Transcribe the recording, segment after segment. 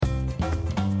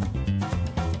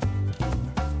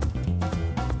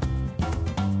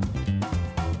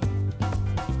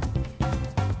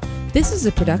This is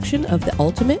a production of the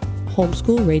Ultimate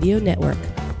Homeschool Radio Network.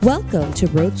 Welcome to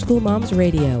Road School Moms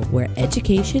Radio, where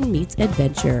education meets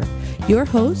adventure. Your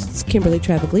hosts, Kimberly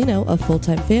Travaglino of Full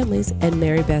Time Families and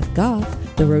Mary Beth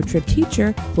Goff, the road trip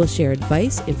teacher, will share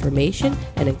advice, information,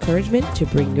 and encouragement to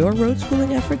bring your road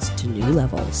schooling efforts to new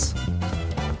levels.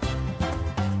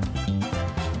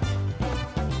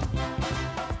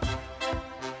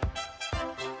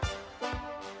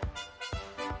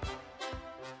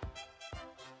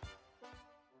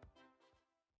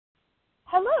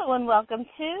 Hello and welcome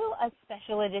to a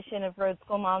special edition of Road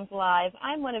School Moms Live.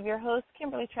 I'm one of your hosts,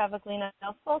 Kimberly Travaglino,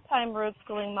 full-time road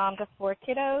schooling mom to 4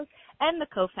 kiddos and the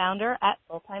co-founder at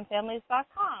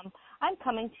FullTimeFamilies.com. I'm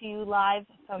coming to you live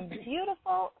from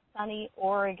beautiful, sunny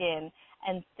Oregon.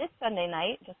 And this Sunday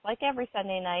night, just like every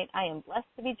Sunday night, I am blessed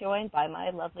to be joined by my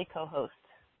lovely co-host.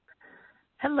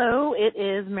 Hello, it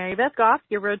is Mary Beth Goff,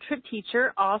 your road trip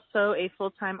teacher, also a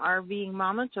full-time RVing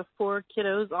mama to 4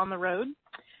 kiddos on the road.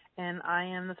 And I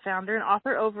am the founder and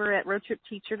author over at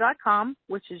RoadTripTeacher.com,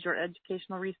 which is your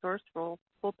educational resource for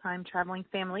full-time traveling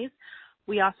families.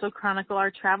 We also chronicle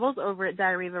our travels over at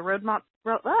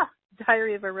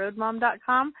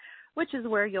DiaryofARoadMom.com, which is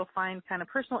where you'll find kind of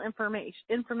personal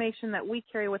information that we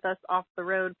carry with us off the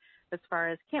road as far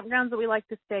as campgrounds that we like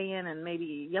to stay in and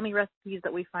maybe yummy recipes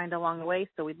that we find along the way.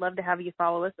 So we'd love to have you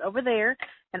follow us over there.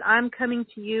 And I'm coming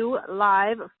to you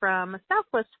live from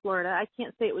Southwest Florida. I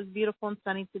can't say it was beautiful and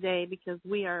sunny today because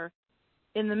we are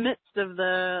in the midst of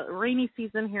the rainy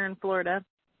season here in Florida,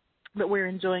 but we're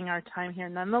enjoying our time here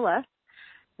nonetheless.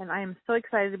 And I am so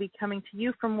excited to be coming to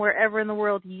you from wherever in the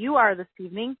world you are this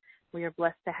evening. We are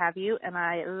blessed to have you, and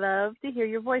I love to hear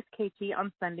your voice, KT,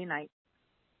 on Sunday night.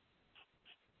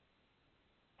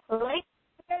 Late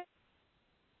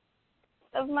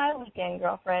of my weekend,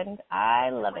 girlfriend. I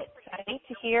love it. I hate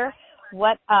to hear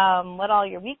what all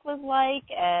your week was like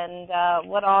and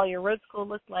what all your road school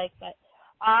looked like, but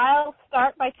I'll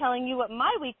start by telling you what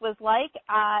my week was like.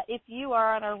 If you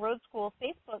are on our Road School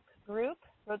Facebook group,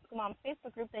 Road School Moms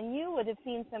Facebook group, then you would have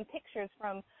seen some pictures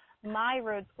from my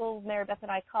road school. Mary Beth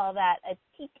and I call that a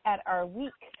peek at our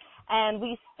week. And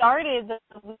we started the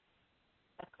week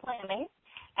planning,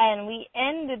 and we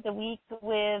ended the week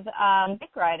with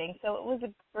bike riding. So it was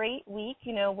a great week.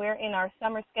 You know, we're in our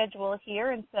summer schedule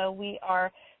here, and so we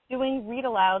are doing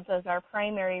read-alouds as our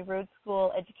primary road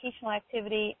school educational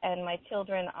activity, and my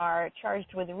children are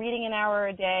charged with reading an hour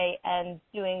a day and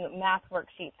doing math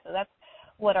worksheets. So that's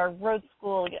what our road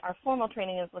school, our formal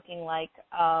training is looking like.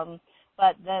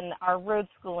 But then our road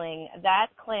schooling, that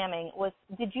clamming was,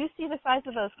 did you see the size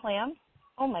of those clams?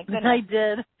 Oh, my goodness. I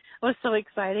did. It was so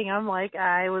exciting.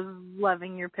 I was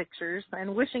loving your pictures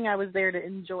and wishing I was there to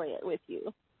enjoy it with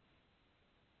you.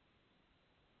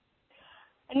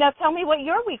 And now tell me what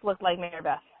your week looked like, Mary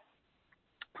Beth.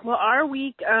 Well, our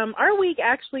week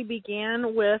actually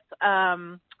began with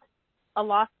a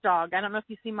lost dog. I don't know if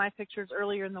you see my pictures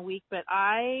earlier in the week, but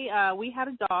we had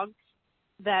a dog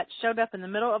that showed up in the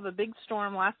middle of a big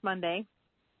storm last Monday,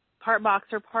 part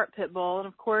boxer, part pit bull. And,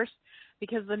 of course,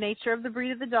 because of the nature of the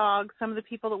breed of the dog, some of the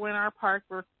people that went in our park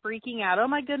were freaking out. Oh,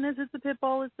 my goodness, it's a pit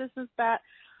bull, it's this, it's that.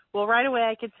 Well, right away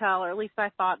I could tell, or at least I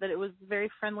thought, that it was a very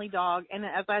friendly dog. And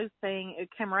as I was saying, it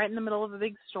came right in the middle of a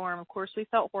big storm. Of course, we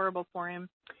felt horrible for him.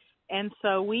 And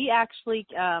so we actually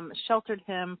sheltered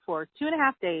him for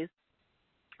 2.5 days.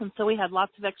 And so we had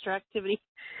lots of extra activity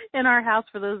in our house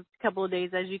for those couple of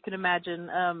days, as you can imagine.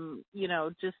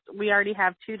 We already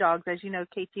have 2 dogs. As you know,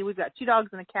 KT, we've got 2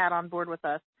 dogs and a cat on board with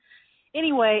us.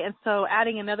 Anyway, and so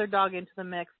adding another dog into the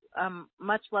mix,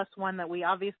 much less one that we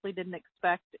obviously didn't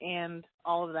expect, and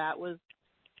all of that was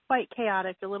quite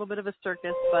chaotic, a little bit of a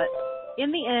circus. But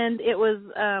in the end, it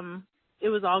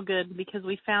was all good because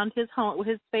we found his home,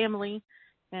 his family,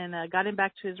 and got him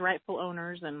back to his rightful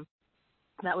owners, and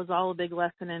that was all a big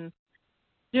lesson in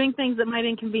doing things that might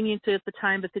inconvenience you at the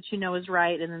time, but that you know is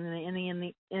right, and then in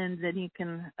the end, then you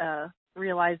can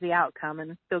realize the outcome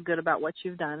and feel good about what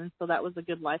you've done. And so that was a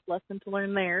good life lesson to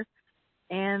learn there.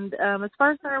 And as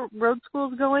far as our road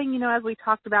school is going, you know, as we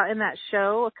talked about in that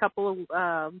show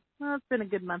it's been a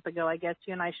good month ago, I guess,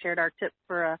 you and I shared our tips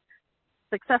for a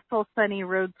successful sunny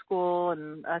road school,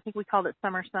 and I think we called it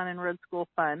Summer Sun and Road School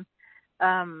Fun.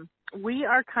 We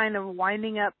are kind of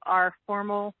winding up our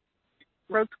formal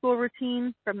road school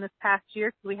routine from this past year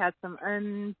because we had some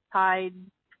untied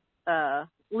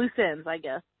loose ends, I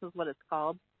guess is what it's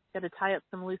called. Got to tie up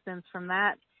some loose ends from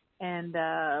that, and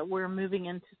we're moving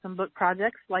into some book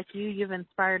projects. Like you've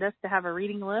inspired us to have a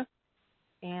reading list,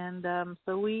 and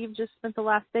so we've just spent the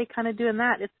last day kind of doing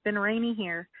that. It's been rainy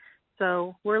here,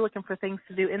 so we're looking for things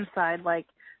to do inside, like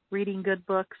reading good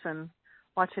books and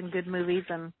watching good movies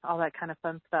and all that kind of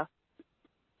fun stuff.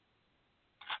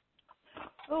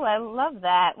 Oh, I love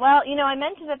that. Well, I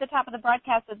mentioned at the top of the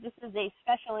broadcast that this is a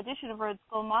special edition of Road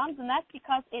School Moms, and that's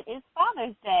because it is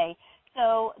Father's Day.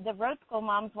 So the Road School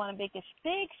Moms want to make a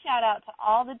big shout-out to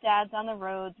all the dads on the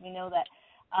roads. We know that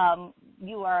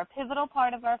you are a pivotal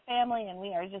part of our family, and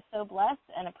we are just so blessed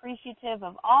and appreciative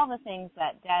of all the things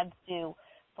that dads do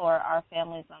for our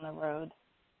families on the road.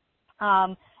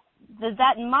 With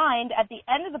that in mind, at the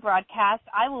end of the broadcast,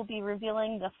 I will be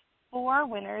revealing the 4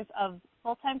 winners of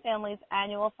Full-Time Family's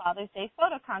annual Father's Day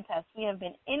photo contest. We have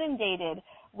been inundated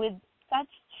with such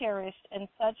cherished and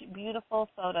such beautiful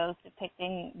photos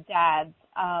depicting dads.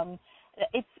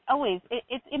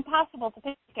 It's impossible to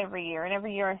pick every year, and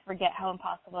every year I forget how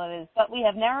impossible it is. But we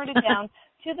have narrowed it down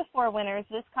to the 4 winners.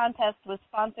 This contest was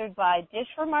sponsored by Dish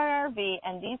for My RV,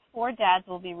 and these 4 dads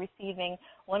will be receiving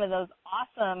one of those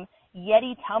awesome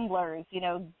Yeti tumblers,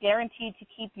 guaranteed to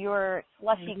keep your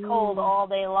slushy cold all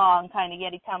day long kind of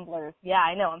Yeti tumblers. Yeah,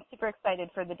 I know. I'm super excited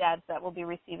for the dads that will be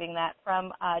receiving that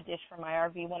from Dish for My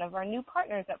RV, one of our new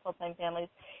partners at Full-Time Families.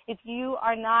 If you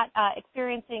are not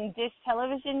experiencing Dish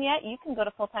television yet, you can go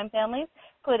to Full-Time Families,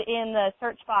 put in the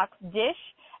search box Dish,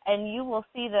 and you will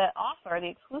see the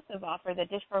exclusive offer that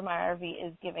Dish for My RV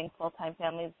is giving Full-Time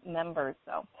Families members.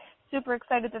 So super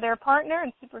excited that they're a partner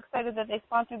and super excited that they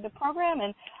sponsored the program.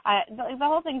 And the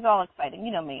whole thing's all exciting.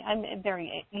 You know me. I'm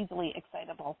very easily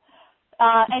excitable.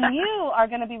 And you are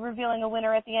going to be revealing a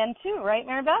winner at the end too, right,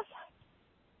 Mary Beth?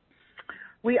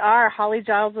 We are. Holly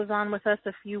Giles was on with us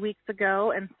a few weeks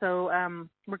ago, and so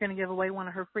we're going to give away one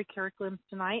of her free curriculums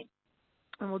tonight.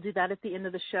 And we'll do that at the end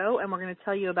of the show, and we're going to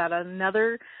tell you about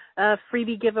another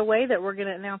freebie giveaway that we're going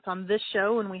to announce on this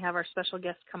show when we have our special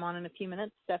guest come on in a few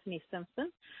minutes, Stephanie Simpson.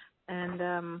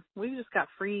 And we've just got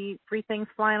free things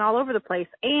flying all over the place.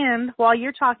 And while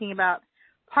you're talking about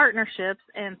partnerships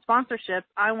and sponsorships,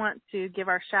 I want to give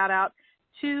our shout-out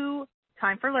to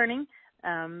Time for Learning.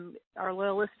 Our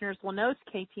loyal listeners will know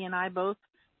Katie and I both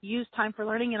use Time for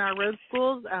Learning in our road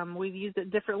schools. We've used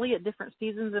it differently at different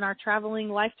seasons in our traveling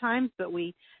lifetimes, but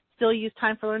we still use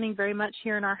Time for Learning very much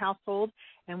here in our household,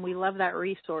 and we love that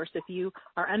resource. If you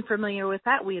are unfamiliar with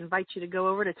that, we invite you to go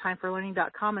over to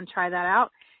timeforlearning.com and try that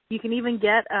out. You can even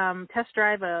get test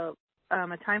drive a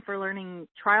Time for Learning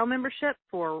trial membership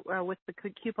with the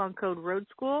coupon code Road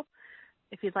School,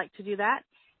 if you'd like to do that.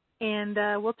 And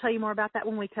we'll tell you more about that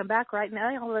when we come back. Right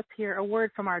now, let's hear a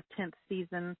word from our 10th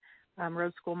season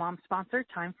Road School Mom sponsor,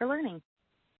 Time for Learning.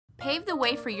 Pave the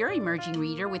way for your emerging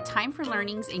reader with Time for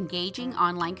Learning's engaging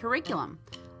online curriculum.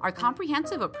 Our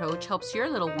comprehensive approach helps your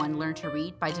little one learn to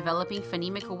read by developing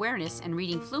phonemic awareness and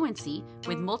reading fluency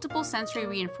with multiple sensory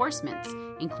reinforcements,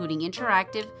 including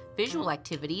interactive, visual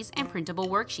activities, and printable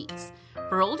worksheets.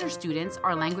 For older students,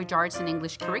 our language arts and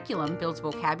English curriculum builds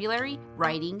vocabulary,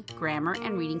 writing, grammar,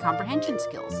 and reading comprehension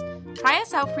skills. Try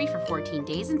us out free for 14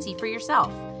 days and see for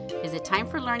yourself. Visit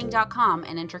timeforlearning.com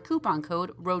and enter coupon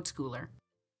code ROADSCHOOLER.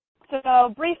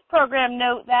 So, brief program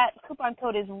note, that coupon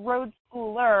code is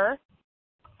ROADSCHOOLER.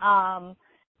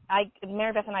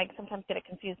 Mary Beth and I sometimes get it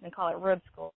confused and call it Road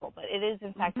School, but it is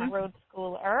in fact Road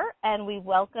Schooler, and we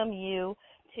welcome you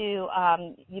to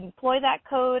you employ that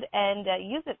code and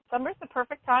use it. Summer's the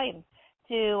perfect time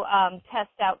to test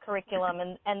out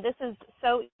curriculum, and this is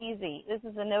so easy. This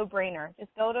is a no-brainer. Just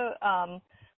go to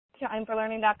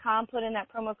timeforlearning.com, put in that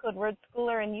promo code Road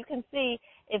Schooler, and you can see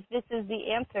if this is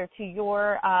the answer to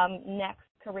your next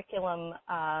curriculum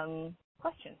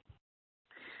question.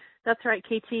 That's right,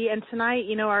 KT. And tonight,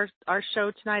 our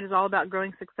show tonight is all about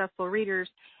growing successful readers.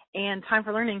 And Time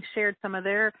for Learning shared some of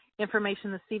their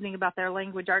information this evening about their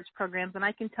language arts programs. And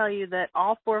I can tell you that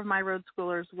all 4 of my road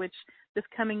schoolers, which this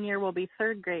coming year will be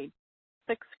 3rd grade,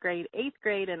 6th grade, 8th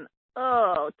grade, and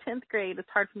 10th grade. It's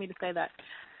hard for me to say that.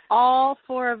 All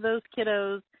 4 of those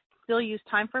kiddos still use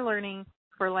Time for Learning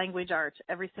for language arts,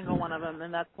 every single one of them,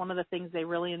 and that's one of the things they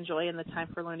really enjoy in the Time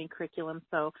for Learning curriculum.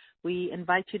 So we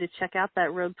invite you to check out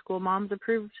that Road School Moms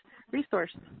approved resource.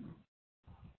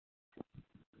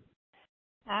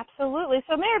 Absolutely.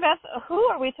 So Mary Beth, who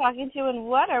are we talking to and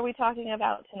what are we talking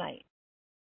about tonight?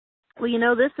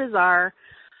 Well, this is our,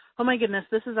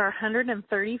 this is our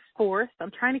 134th.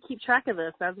 I'm trying to keep track of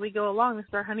this as we go along. This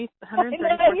is our 134th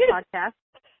podcast,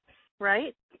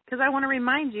 right? Because I want to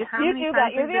remind you how many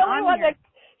times you're the only one here.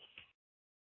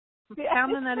 Yeah,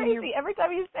 it's crazy. Every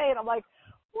time you say it, I'm like,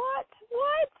 what?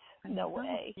 No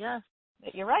way. Yes.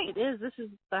 But you're right. It is. This is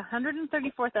the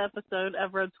 134th episode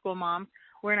of Road School Mom.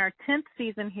 We're in our 10th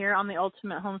season here on the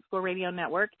Ultimate Homeschool Radio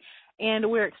Network, and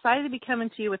we're excited to be coming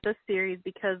to you with this series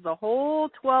because the whole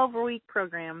 12-week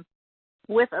program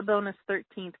with a bonus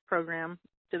 13th program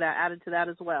to that, added to that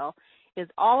as well, is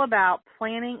all about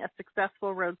planning a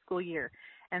successful road school year.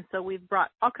 And so we've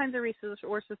brought all kinds of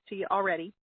resources to you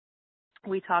already.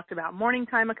 We talked about morning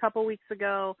time a couple weeks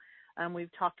ago.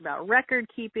 We've talked about record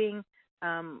keeping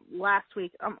last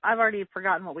week. I've already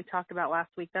forgotten what we talked about last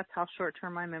week. That's how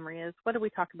short-term my memory is. What did we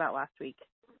talk about last week?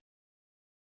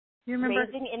 You remember?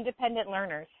 Raising independent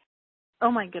learners.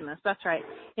 Oh, my goodness. That's right.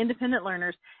 Independent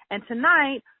learners. And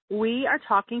tonight we are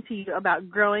talking to you about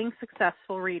growing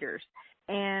successful readers.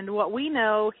 And what we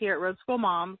know here at Road School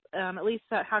Moms, at least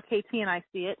how KT and I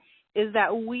see it, is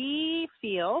that we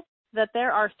feel that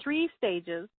there are 3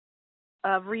 stages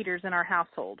of readers in our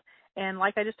household. And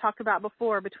like I just talked about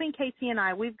before, between KT and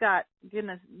I, we've got,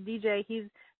 goodness, DJ, he's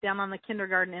down on the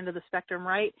kindergarten end of the spectrum,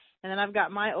 right? And then I've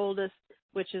got my oldest,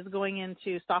 which is going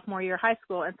into sophomore year high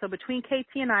school. And so between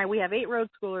KT and I, we have 8 road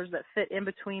schoolers that fit in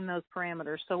between those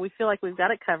parameters. So we feel like we've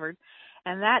got it covered.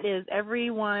 And that is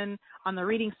everyone on the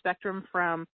reading spectrum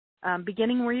from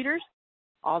beginning readers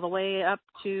all the way up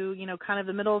to, kind of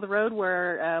the middle of the road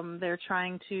where they're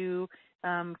trying to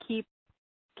keep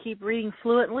reading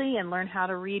fluently and learn how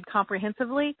to read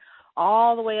comprehensively,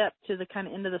 all the way up to the kind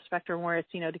of end of the spectrum where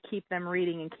it's, to keep them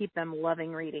reading and keep them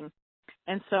loving reading.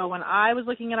 And so when I was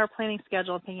looking at our planning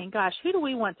schedule and thinking, gosh, who do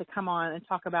we want to come on and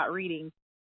talk about reading?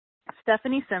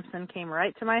 Stephanie Simpson came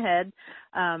right to my head.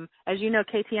 As you know,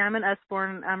 KT, I'm an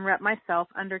Usborne rep myself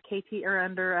under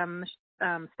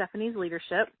Stephanie's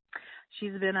leadership.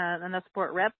 She's been an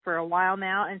Usborne rep for a while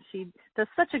now, and she does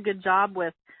such a good job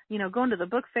with, going to the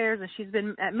book fairs, and she's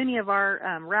been at many of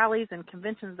our rallies and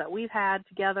conventions that we've had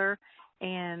together.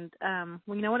 And,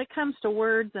 when it comes to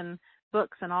words and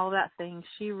books and all of that thing,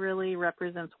 she really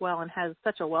represents well and has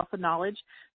such a wealth of knowledge.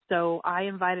 So I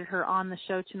invited her on the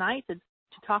show tonight to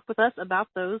talk with us about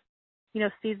those,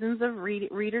 seasons of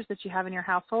readers that you have in your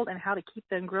household and how to keep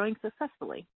them growing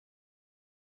successfully.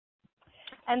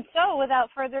 And so, without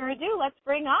further ado, let's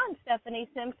bring on Stephanie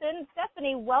Simpson.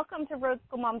 Stephanie, welcome to Road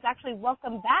School Moms. Actually,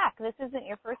 welcome back. This isn't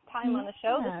your first time on the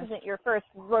show. This isn't your first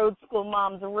Road School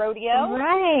Moms rodeo.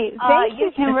 Right. Thank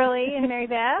you, Kimberly and Mary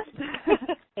Beth.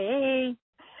 Hey.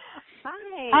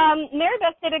 Hi. Mary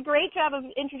Beth did a great job of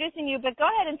introducing you, but go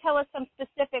ahead and tell us some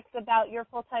specifics about your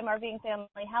full-time RVing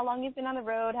family, how long you've been on the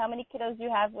road, how many kiddos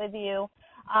you have with you,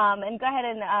 and go ahead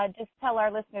and just tell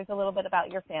our listeners a little bit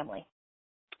about your family.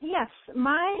 Yes,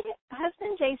 my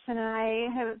husband Jason and I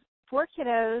have 4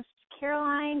 kiddos.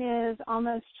 Caroline is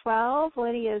almost 12,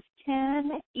 Lydia is 10,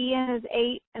 Ian is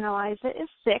 8, and Eliza is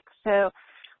 6. So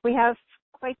we have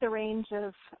quite the range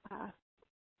of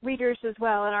readers as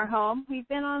well in our home. We've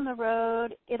been on the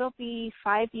road. It'll be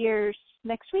 5 years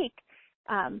next week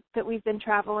that we've been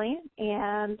traveling,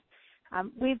 and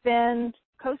we've been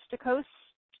coast to coast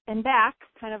and back,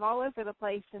 kind of all over the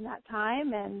place in that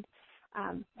time, and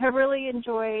have really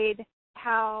enjoyed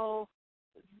how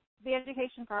the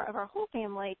education of our whole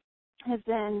family has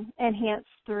been enhanced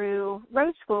through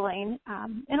road schooling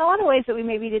in a lot of ways that we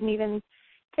maybe didn't even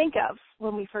think of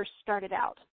when we first started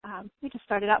out. We just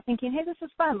started out thinking, hey, this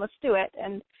is fun, let's do it,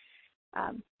 and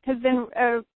has been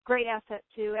a great asset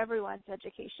to everyone's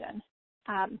education.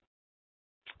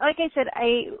 Like I said,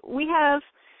 we have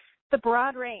the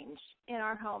broad range in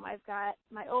our home. I've got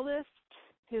my oldest,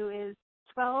 who is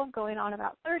 12, going on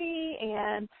about 30,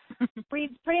 and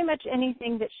reads pretty much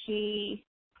anything that she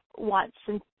wants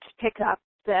and to pick up.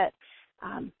 That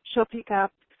she'll pick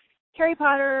up Harry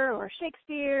Potter or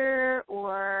Shakespeare,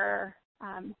 or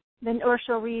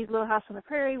she'll read Little House on the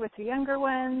Prairie with her younger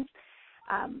ones.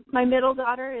 My middle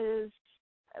daughter is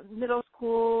a middle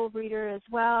school reader as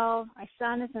well. My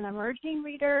son is an emerging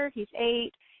reader. He's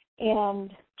 8 and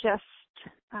just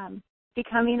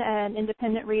becoming an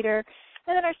independent reader.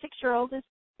 And then our 6-year-old is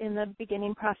in the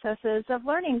beginning processes of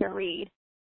learning to read.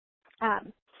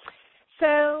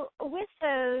 So with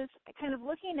those, kind of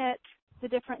looking at the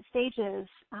different stages,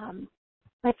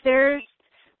 like there's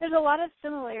a lot of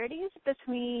similarities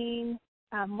between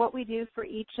what we do for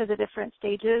each of the different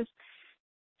stages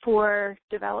for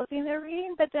developing their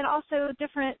reading, but then also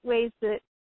different ways that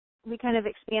we kind of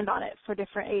expand on it for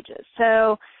different ages.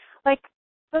 So, like,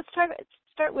 let's start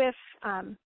with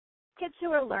kids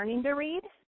who are learning to read.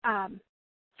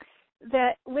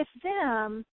 That with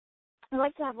them, I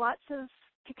like to have lots of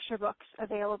picture books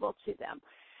available to them.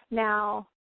 Now,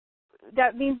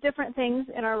 that means different things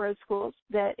in our road schools.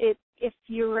 That if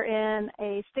you were in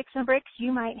a sticks and bricks,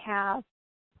 you might have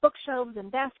bookshelves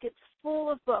and baskets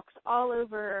full of books all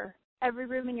over every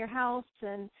room in your house,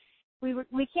 and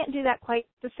we can't do that quite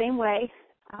the same way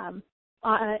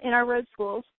in our road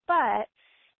schools, but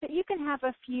that you can have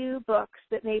a few books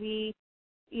that maybe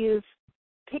you've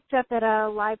picked up at a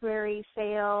library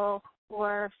sale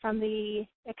or from the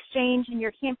exchange in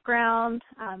your campground,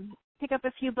 pick up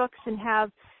a few books and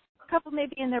have a couple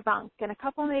maybe in their bunk and a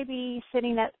couple maybe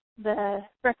sitting at the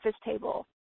breakfast table,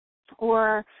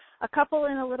 or a couple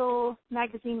in a little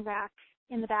magazine rack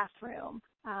in the bathroom,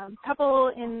 a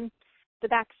couple in the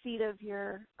back seat of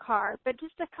your car, but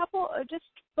just a couple, just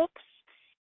books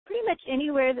pretty much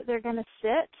anywhere that they're going to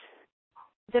sit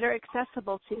that are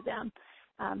accessible to them.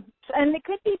 And it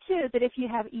could be, too, that if you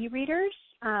have e-readers,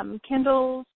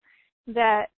 Kindles,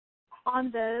 that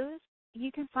on those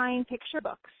you can find picture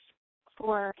books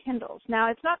for Kindles.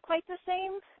 Now, it's not quite the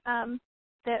same.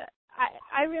 That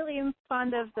I really am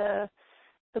fond of the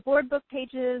board book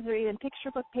pages or even picture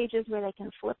book pages where they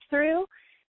can flip through.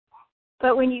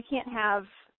 But when you can't have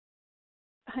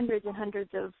hundreds and hundreds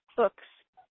of books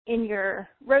in your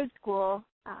road school,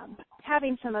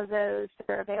 having some of those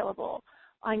that are available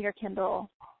on your Kindle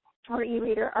or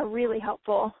e-reader are really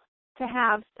helpful to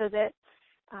have, so that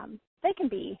they can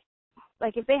be,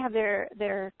 like if they have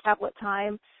their tablet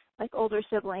time, like older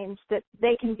siblings, that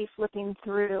they can be flipping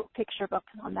through picture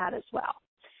books on that as well.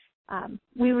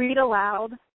 We read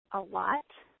aloud a lot,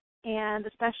 and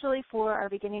especially for our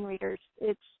beginning readers,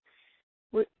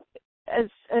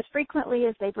 as frequently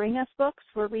as they bring us books,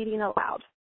 we're reading aloud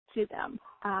to them.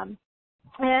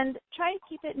 And try to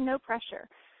keep it no pressure.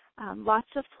 Lots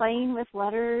of playing with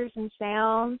letters and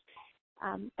sounds.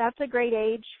 That's a great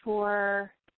age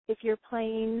for if you're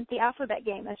playing the alphabet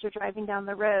game as you're driving down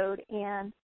the road,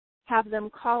 and have them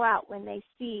call out when they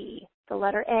see the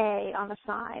letter A on a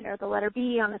sign or the letter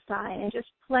B on a sign, and just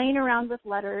playing around with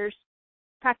letters,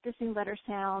 practicing letter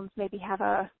sounds. Maybe have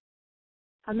a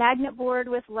magnet board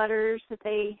with letters that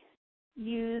they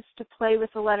use to play with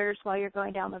the letters while you're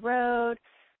going down the road.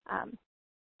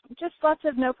 Just lots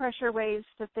of no-pressure ways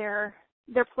that they're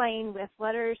playing with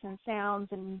letters and sounds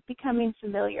and becoming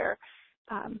familiar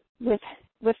with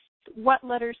what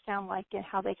letters sound like and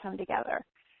how they come together.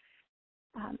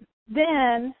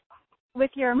 Then,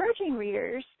 with your emerging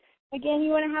readers, again,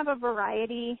 you want to have a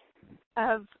variety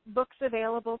of books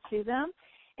available to them.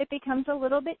 It becomes a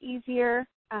little bit easier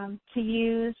to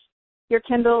use your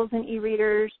Kindles and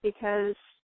e-readers because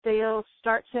they'll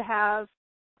start to have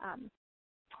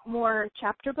more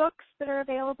chapter books that are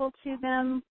available to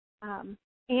them,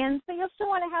 and so you'll still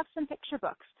want to have some picture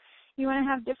books. You want to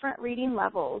have different reading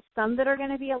levels, some that are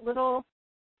going to be a little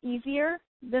easier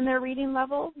than their reading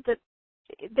level, that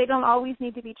they don't always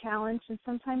need to be challenged, and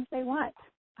sometimes they want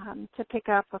to pick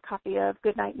up a copy of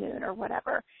Goodnight Moon or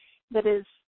whatever that is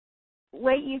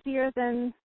way easier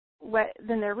than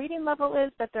their reading level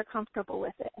is, but they're comfortable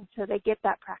with it, and so they get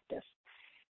that practice.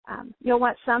 You'll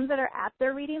want some that are at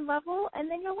their reading level, and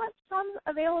then you'll want some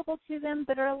available to them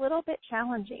that are a little bit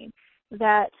challenging,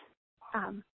 that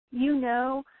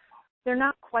they're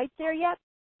not quite there yet,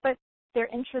 but they're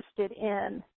interested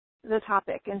in the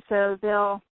topic, and so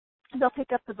they'll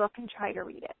pick up the book and try to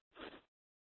read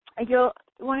it. You'll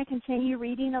want to continue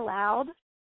reading aloud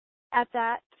at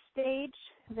that stage,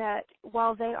 that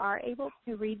while they are able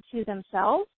to read to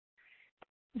themselves,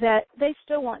 that they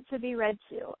still want to be read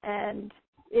to, and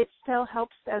it still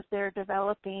helps as they're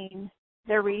developing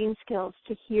their reading skills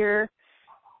to hear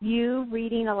you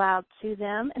reading aloud to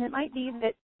them. And it might be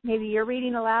that maybe you're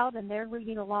reading aloud and they're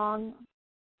reading along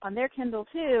on their Kindle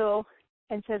too,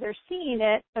 and so they're seeing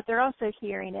it, but they're also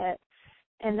hearing it,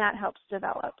 and that helps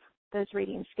develop those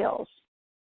reading skills.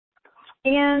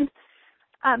 And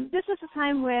this is a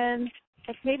time when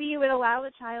maybe you would allow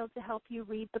the child to help you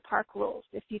read the park rules.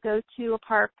 If you go to a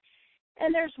park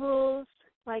and there's rules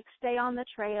like stay on the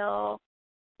trail,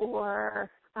 or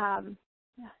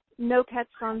no pets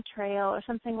on trail, or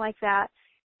something like that,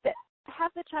 that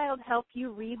have the child help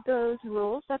you read those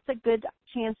rules. That's a good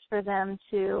chance for them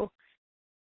to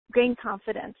gain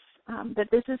confidence that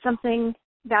this is something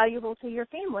valuable to your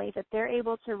family, that they're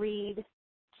able to read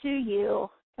to you,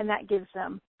 and that gives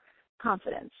them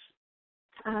confidence.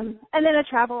 And then a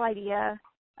travel idea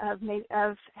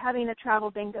of having a travel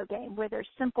bingo game where there's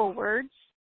simple words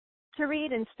to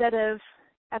read instead of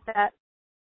at that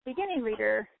beginning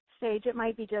reader stage, it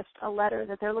might be just a letter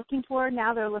that they're looking for.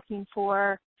 Now they're looking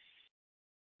for,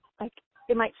 like,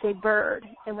 it might say bird,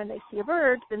 and when they see a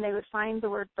bird, then they would find the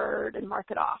word bird and mark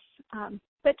it off.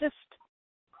 But just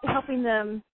helping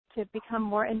them to become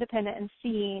more independent and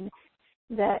seeing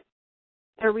that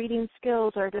their reading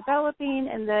skills are developing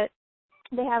and that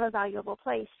they have a valuable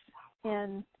place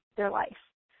in their life.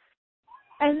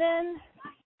 And then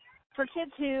for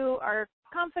kids who are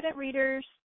confident readers,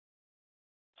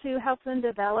 to help them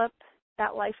develop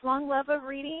that lifelong love of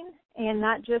reading and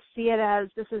not just see it as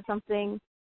this is something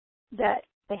that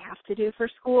they have to do for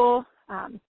school.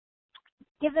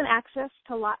 give them access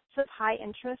to lots of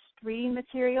high-interest reading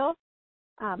material.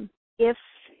 If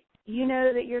you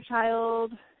know that your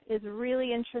child is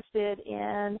really interested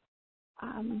in,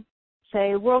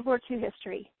 say, World War II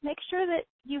history, make sure that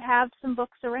you have some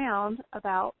books around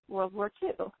about World War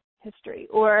II history.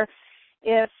 Or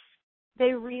if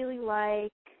they really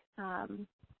like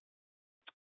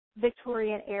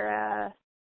Victorian-era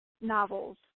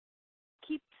novels,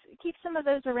 keep some of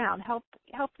those around. Help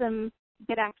them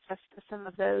get access to some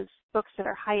of those books that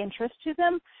are high interest to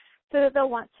them so that they'll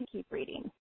want to keep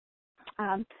reading.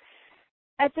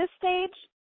 At this stage,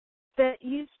 that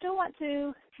you still want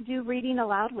to do reading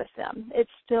aloud with them. It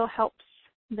still helps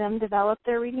them develop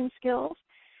their reading skills,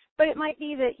 but it might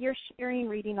be that you're sharing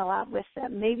reading aloud with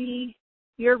them. Maybe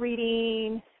you're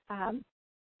reading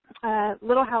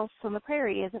Little House on the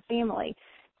Prairie as a family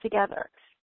together.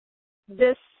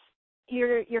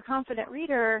 Your confident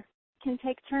reader can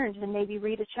take turns and maybe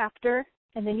read a chapter,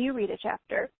 and then you read a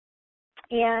chapter,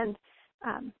 and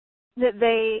that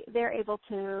they're able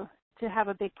to have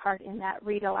a big part in that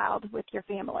read aloud with your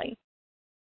family.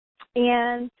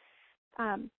 And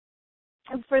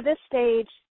for this stage,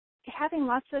 having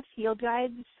lots of field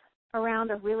guides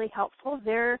around are really helpful.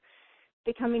 They're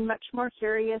becoming much more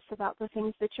curious about the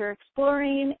things that you're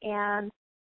exploring, and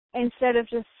instead of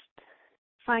just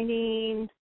finding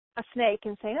a snake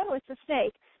and saying, oh, it's a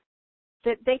snake,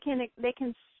 that they can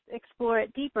explore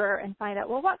it deeper and find out,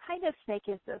 well, what kind of snake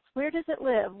is this? Where does it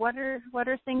live? What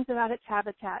are things about its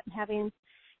habitat? And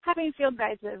having field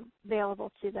guides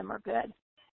available to them are good.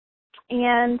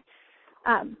 And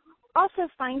also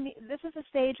this is a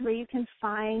stage where you can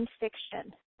find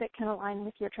fiction that can align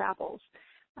with your travels.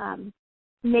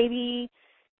 Maybe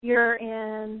you're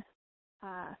in,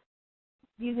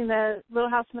 using the Little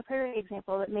House on the Prairie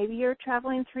example, that maybe you're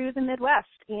traveling through the Midwest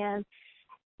and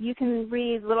you can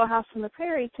read Little House on the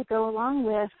Prairie to go along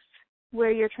with where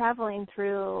you're traveling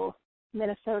through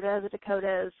Minnesota, the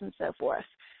Dakotas, and so forth.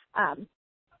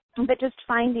 But just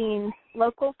finding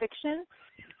local fiction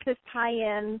to tie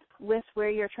in with where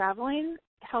you're traveling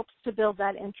helps to build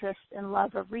that interest and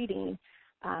love of reading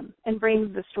and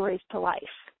bring the stories to life.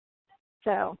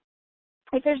 So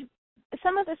if there's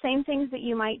some of the same things that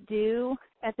you might do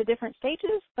at the different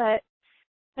stages, but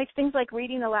like things like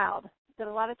reading aloud, that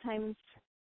a lot of times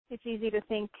it's easy to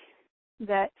think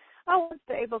that, once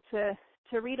they're able to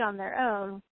read on their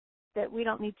own, that we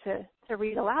don't need to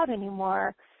read aloud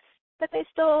anymore. But they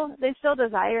still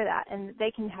desire that, and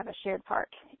they can have a shared part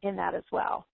in that as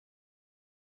well.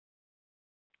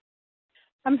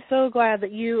 I'm so glad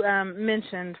that you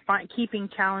mentioned keeping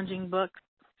challenging books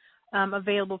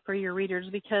available for your readers,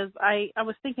 because I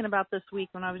was thinking about this week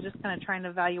when I was just kind of trying to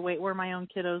evaluate where my own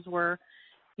kiddos were,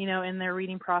 in their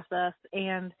reading process.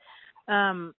 And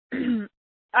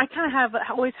I kind of have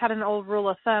always had an old rule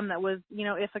of thumb that was,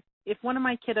 if one of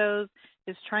my kiddos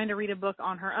is trying to read a book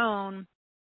on her own,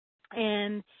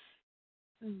 and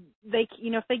they,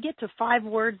 if they get to 5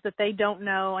 words that they don't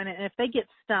know, and if they get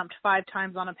stumped 5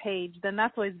 times on a page, then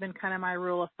that's always been kind of my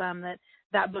rule of thumb,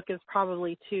 that book is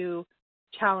probably too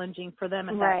challenging for them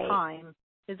at that time.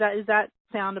 Is that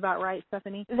sound about right,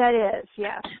 Stephanie? That is,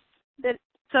 yes. But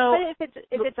if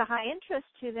it's a high interest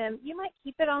to them, you might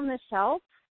keep it on the shelf,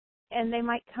 and they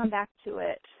might come back to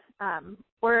it.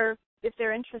 Or if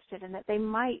they're interested in it, they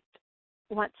might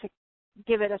want to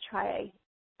give it a try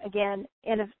again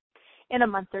in a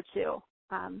month or two.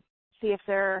 See if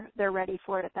they're ready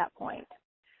for it at that point.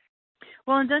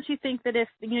 Well, and don't you think that if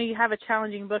you have a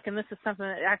challenging book, and this is something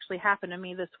that actually happened to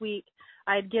me this week,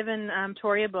 I had given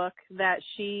Tori a book that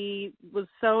she was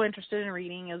so interested in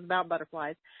reading. It was about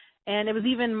butterflies, and it was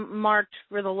even marked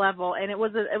for the level, and it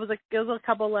was a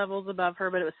couple levels above her,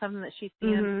 but it was something that she'd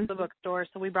seen in the bookstore.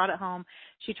 So we brought it home.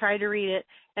 She tried to read it,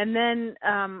 and then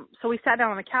so we sat down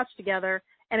on the couch together.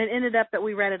 And it ended up that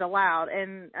we read it aloud,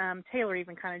 and Taylor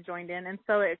even kind of joined in. And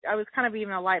so I was kind of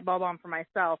even a light bulb on for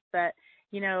myself that,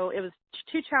 it was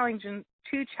too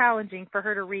challenging for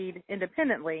her to read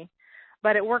independently,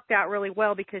 but it worked out really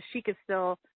well because she could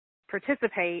still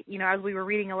participate, as we were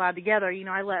reading aloud together.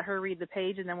 I let her read the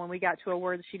page, and then when we got to a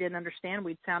word that she didn't understand,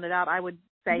 we'd sound it out. I would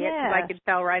say it because I could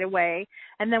tell right away,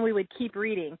 and then we would keep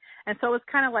reading. And so it was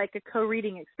kind of like a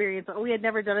co-reading experience. We had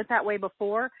never done it that way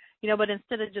before, but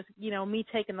instead of just, me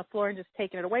taking the floor and just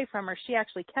taking it away from her, she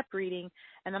actually kept reading,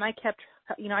 and then I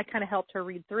I kind of helped her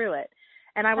read through it.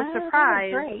 And I was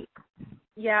surprised. That was great.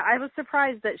 Yeah, I was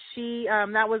surprised that she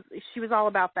was all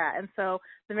about that. And so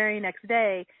the very next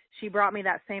day, she brought me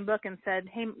that same book and said,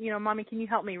 "Hey, Mommy, can you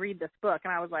help me read this book?"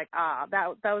 And I was like,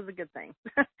 that was a good thing.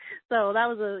 So that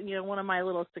was one of my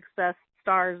little success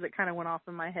stars that kind of went off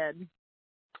in my head.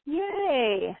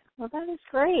 Yay. Well, that is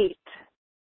great.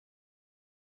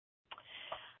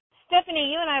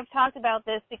 Stephanie, you and I have talked about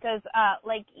this because,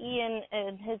 like Ian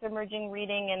and his emerging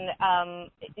reading, and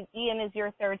Ian is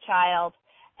your third child,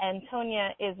 and Tonya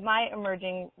is my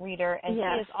emerging reader, and yes.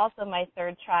 she is also my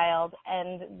third child.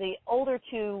 And the older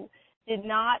two did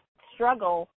not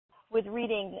struggle with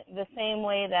reading the same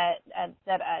way that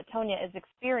Tonya is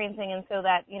experiencing, and so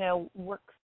that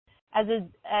works as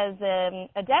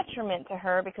a detriment to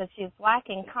her because she's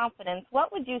lacking confidence.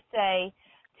 What would you say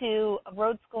to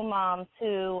road school moms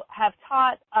who have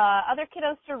taught other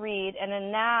kiddos to read and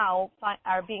then now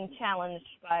are being challenged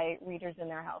by readers in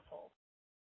their household?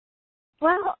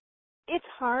 Well, it's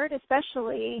hard,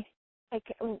 especially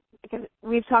because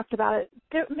we've talked about it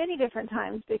many different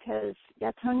times because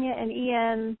Tonya and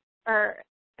Ian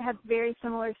have very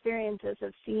similar experiences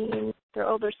of seeing their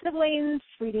older siblings.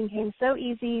 Reading came so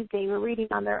easy. They were reading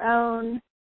on their own,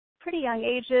 pretty young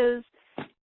ages,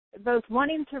 both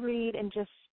wanting to read and just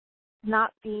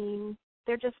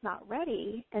they're just not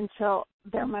ready until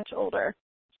they're much older.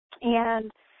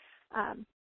 And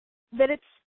that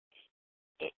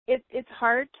it's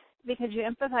hard because you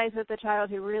empathize with the child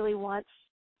who really wants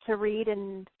to read,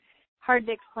 and hard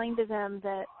to explain to them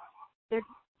that they're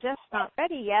just not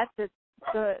ready yet, that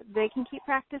they can keep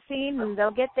practicing and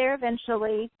they'll get there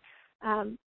eventually,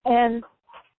 and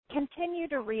continue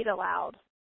to read aloud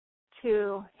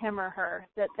to him or her.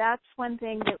 That's one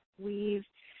thing that we've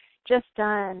just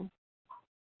done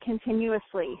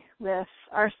continuously with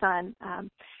our son,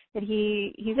 that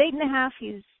he's 8.5.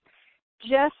 He's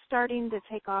just starting to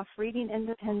take off reading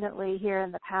independently here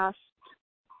in the past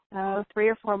 3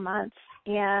 or 4 months,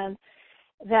 and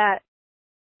that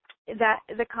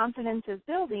the confidence is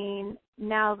building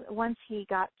now. Once he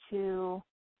got to,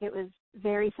 it was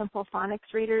very simple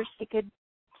phonics readers. He could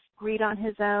read on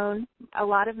his own, a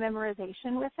lot of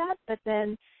memorization with that, but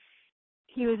then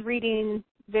he was reading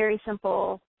very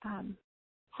simple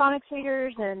phonics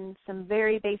readers and some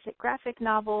very basic graphic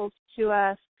novels to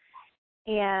us,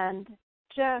 and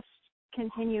just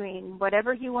continuing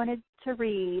whatever he wanted to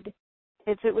read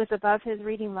if it was above his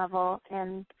reading level.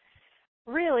 And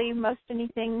really, most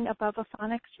anything above a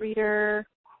phonics reader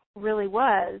really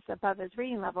was above his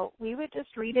reading level. We would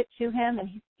just read it to him,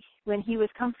 and when he was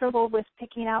comfortable with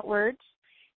picking out words,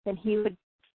 then he would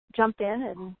jump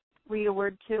in and read a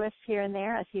word to us here and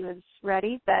there as he was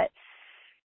ready, but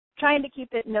trying to keep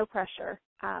it no pressure,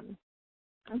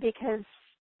 because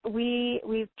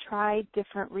we've tried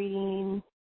different reading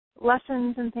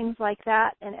lessons and things like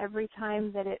that, and every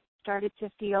time that it started to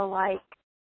feel like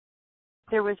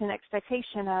there was an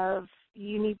expectation of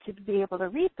you need to be able to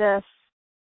read this,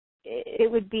 it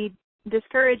would be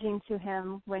discouraging to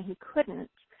him when he couldn't.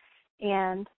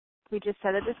 And we just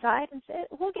set it aside and said,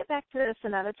 we'll get back to this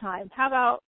another time. How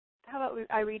about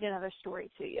I read another story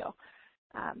to you?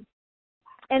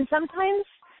 And sometimes,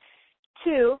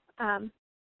 too,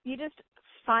 you just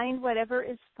find whatever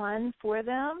is fun for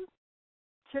them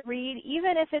to read,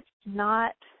 even if it's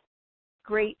not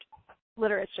great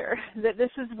literature. That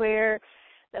this is where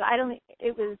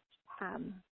it was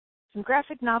some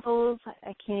graphic novels.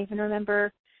 I can't even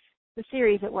remember the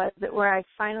series it was, where I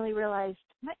finally realized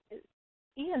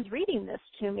Ian's reading this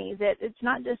to me, that it's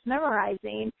not just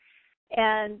memorizing.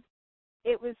 And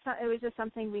it was just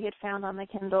something we had found on the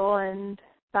Kindle and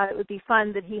thought it would be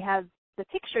fun that he had the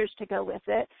pictures to go with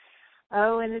it.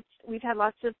 Oh, and we've had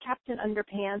lots of Captain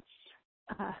Underpants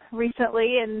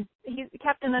recently, and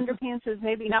Captain Underpants is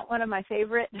maybe not one of my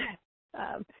favorite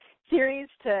series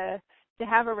to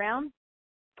have around,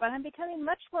 but I'm becoming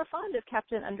much more fond of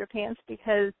Captain Underpants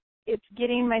because it's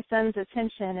getting my son's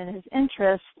attention and his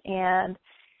interest, and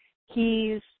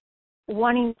he's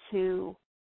wanting to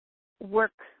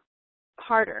work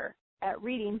harder at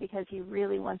reading because he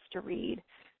really wants to read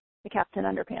the Captain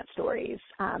Underpants stories.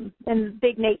 And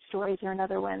Big Nate stories are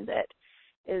another one that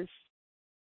is,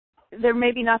 they're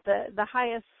maybe not the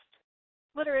highest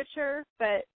literature,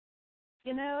 but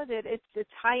that it's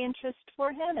high interest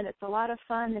for him, and it's a lot of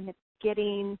fun, and it's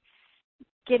getting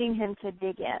him to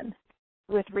dig in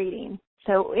with reading.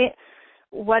 So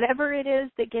whatever it is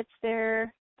that gets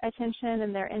their attention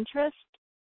and their interest,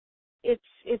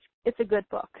 it's a good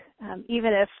book,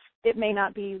 even if it may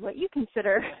not be what you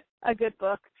consider a good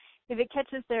book. If it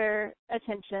catches their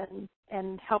attention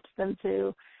and helps them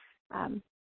to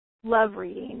love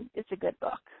reading, it's a good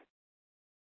book.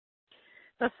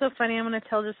 That's so funny. I'm going to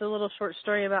tell just a little short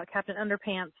story about Captain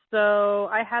Underpants. So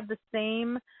I had the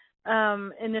same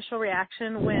initial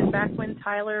reaction when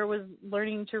Tyler was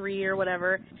learning to read or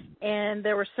whatever, and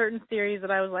there were certain theories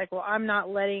that I was like, well, I'm not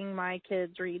letting my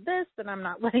kids read this, and I'm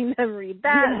not letting them read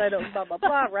that, and I don't blah, blah,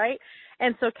 blah, right?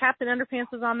 And so Captain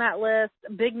Underpants was on that list.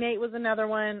 Big Nate was another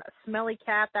one. Smelly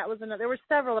Cat, that was another. There were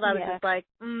several that I was just like,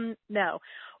 no.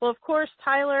 Well, of course,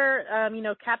 Tyler,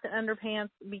 Captain Underpants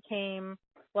became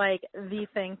like the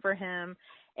thing for him.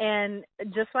 And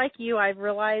just like you, I've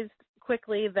realized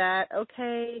quickly that,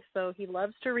 okay, so he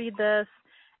loves to read this,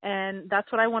 and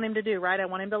that's what I want him to do, right? I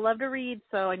want him to love to read,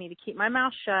 so I need to keep my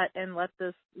mouth shut and let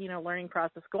this, learning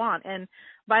process go on. And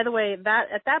by the way, that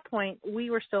at that point, we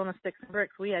were still in the sticks and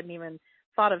bricks. We hadn't even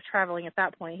thought of traveling at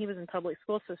that point. He was in public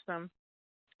school system.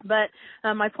 But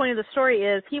my point of the story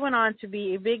is he went on to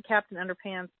be a big Captain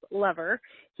Underpants lover.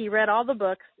 He read all the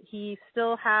books. He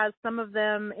still has some of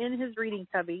them in his reading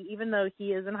cubby, even though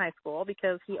he is in high school,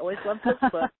 because he always loved this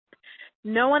book.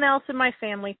 No one else in my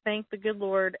family, thank the good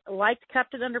Lord, liked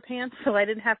Captain Underpants, so I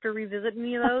didn't have to revisit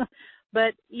any of those.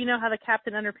 But you know how the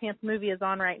Captain Underpants movie is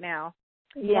on right now.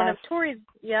 Yes. One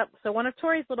of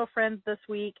Tori's little friends this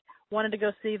week wanted to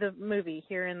go see the movie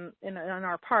here in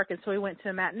our park, and so we went to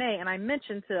a matinee, and I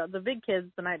mentioned to the big kids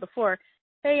the night before,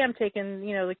 hey, I'm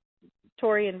taking,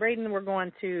 Tori and Braden, we're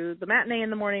going to the matinee in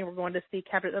the morning, we're going to see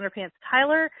Captain Underpants.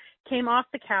 Tyler came off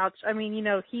the couch. I mean,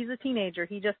 he's a teenager.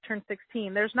 He just turned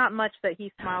 16. There's not much that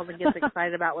he smiles and gets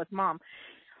excited about with Mom.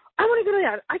 I want to go to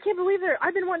that. I can't believe it.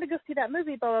 I've been wanting to go see that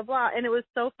movie, blah, blah, blah. And it was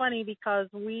so funny because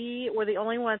we were the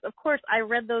only ones. Of course, I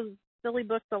read those silly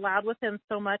books aloud with him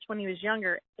so much when he was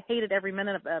younger. Hated every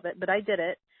minute of it, but I did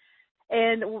it.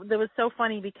 And it was so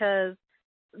funny because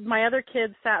my other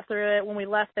kids sat through it when we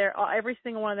left there. Every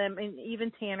single one of them, and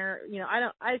even Tanner.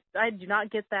 I do not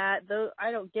get that. Though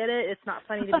I don't get it. It's not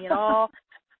funny to me at all.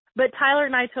 But Tyler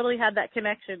and I totally had that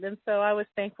connection, and so I was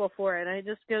thankful for it. And it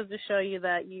just goes to show you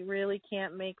that you really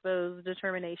can't make those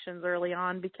determinations early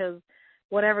on, because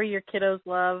whatever your kiddos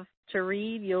love to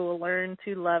read, you'll learn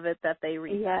to love it that they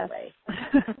read that way.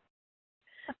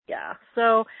 Yeah.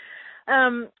 So,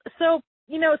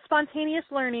 spontaneous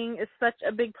learning is such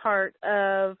a big part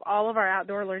of all of our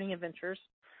outdoor learning adventures.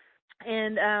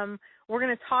 And we're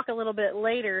going to talk a little bit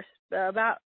later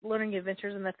about learning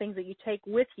adventures and the things that you take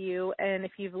with you. And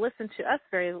if you've listened to us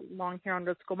very long here on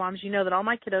Road School Moms, you know that all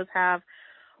my kiddos have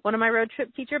one of my road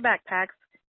trip teacher backpacks.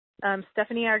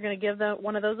 Stephanie and I are going to give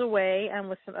one of those away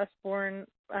with some Usborne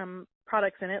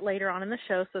products in it later on in the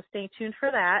show, so stay tuned for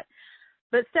that.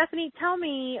 But Stephanie, tell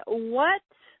me what,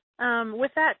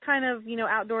 with that kind of,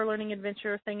 outdoor learning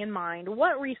adventure thing in mind,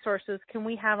 what resources can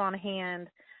we have on hand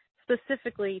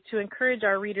specifically to encourage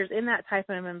our readers in that type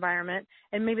of environment,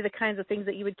 and maybe the kinds of things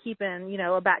that you would keep in,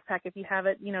 a backpack if you have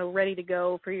it, ready to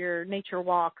go for your nature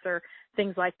walks or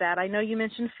things like that. I know you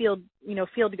mentioned field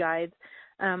guides,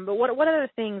 but what other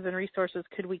things and resources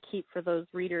could we keep for those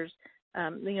readers,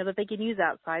 that they can use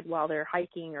outside while they're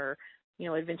hiking or,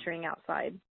 adventuring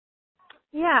outside?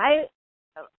 Yeah,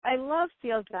 I love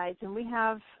field guides, and we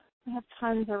have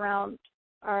tons around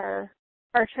our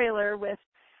trailer with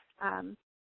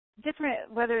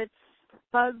different, whether it's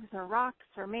bugs or rocks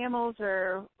or mammals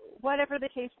or whatever the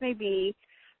case may be.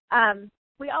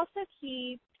 We also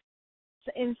keep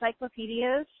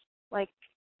encyclopedias, like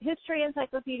history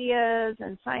encyclopedias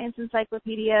and science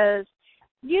encyclopedias.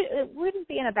 It wouldn't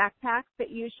be in a backpack, but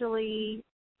usually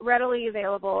readily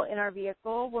available in our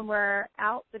vehicle when we're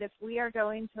out. But if we are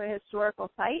going to a historical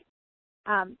site,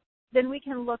 then we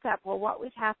can look up, what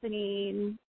was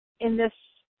happening in this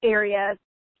area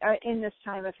in this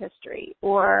time of history.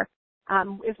 Or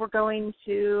if we're going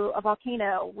to a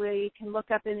volcano, we can look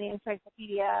up in the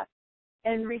encyclopedia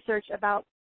and research about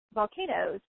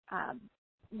volcanoes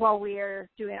while we are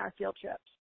doing our field trips.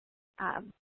 I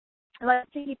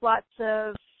like to keep lots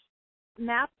of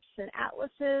maps and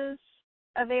atlases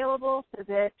available so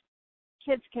that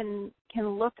kids can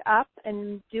look up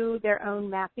and do their own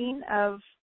mapping of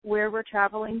where we're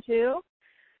traveling to.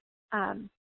 And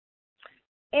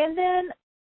then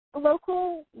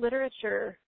local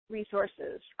literature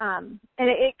resources. And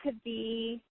it could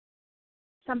be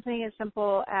something as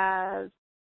simple as,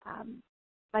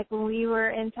 like when we were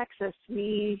in Texas,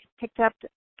 we picked up a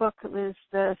book. It was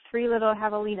The Three Little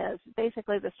Javelinas,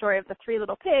 basically the story of the three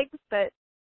little pigs, but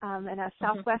in a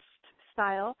Southwest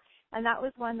style. And that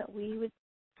was one that we would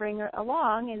bring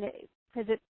along, and because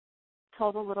it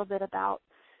told a little bit about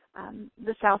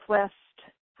the Southwest,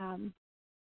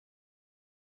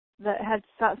 that had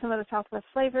some of the Southwest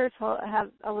flavor,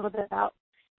 had a little bit about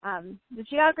the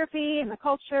geography and the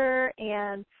culture.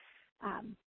 And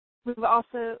we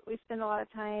spend a lot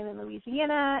of time in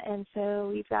Louisiana, and so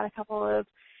we've got a couple of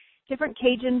different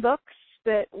Cajun books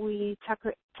that we tuck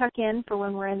in for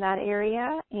when we're in that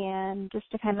area, and just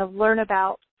to kind of learn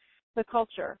about the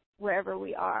culture wherever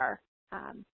we are.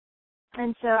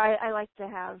 And so I like to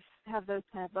have those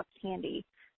kind of books handy.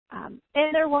 And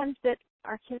they're ones that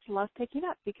our kids love picking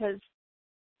up because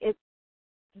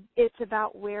it's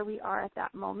about where we are at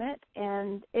that moment,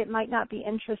 and it might not be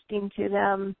interesting to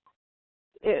them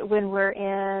when we're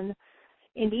in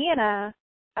Indiana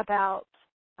about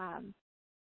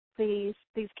these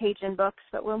Cajun books,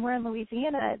 but when we're in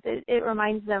Louisiana, it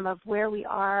reminds them of where we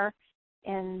are,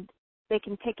 and they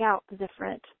can pick out the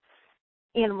different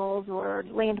animals or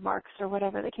landmarks or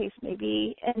whatever the case may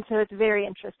be, and so it's very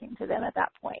interesting to them at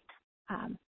that point.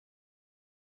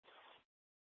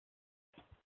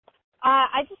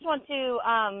 I just want to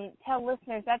tell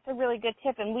listeners that's a really good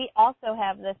tip, and we also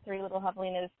have the Three Little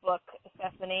Javelinas book,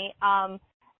 Stephanie.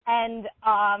 And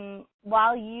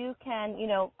while you can,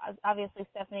 obviously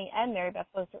Stephanie and Mary Beth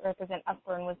both represent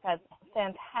Usborne, which has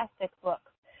fantastic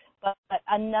books, but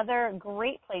another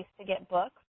great place to get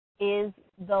books is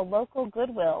the local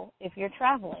Goodwill if you're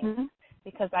traveling,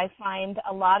 because I find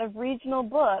a lot of regional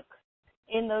books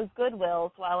in those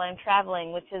Goodwills while I'm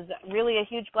traveling, which is really a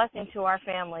huge blessing to our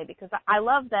family because I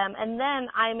love them, and then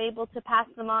I'm able to pass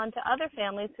them on to other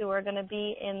families who are going to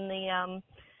be in the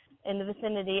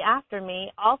vicinity after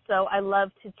me. Also, I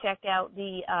love to check out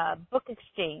the book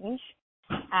exchange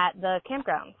at the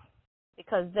campgrounds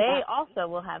because they also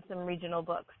will have some regional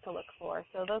books to look for.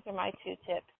 So those are my two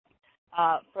tips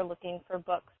for looking for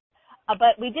books.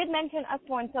 But we did mention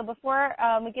Usborne, so before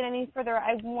we get any further,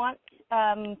 I want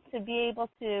to be able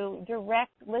to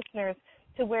direct listeners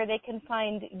to where they can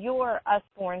find your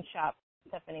Usborne shop.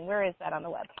 Stephanie, where is that on the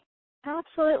web?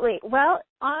 Absolutely. Well,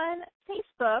 on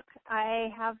Facebook,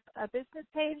 I have a business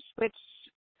page, which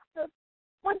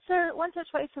once or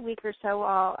twice a week or so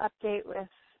I'll update with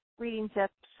reading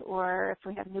tips or if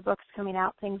we have new books coming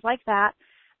out, things like that.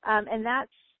 And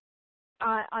that's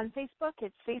on Facebook.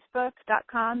 It's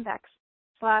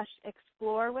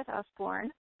facebook.com/explore with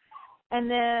Usborne. And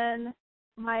then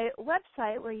my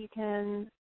website where you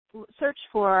can search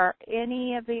for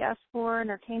any of the Usborne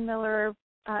or Kane Miller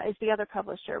is the other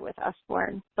publisher with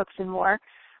Usborne Books and More.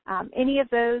 Any of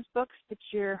those books that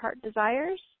your heart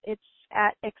desires, it's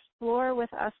at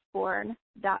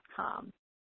explorewithusborne.com.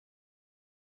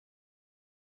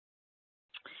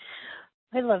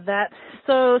 I love that.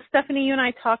 So, Stephanie, you and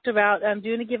I talked about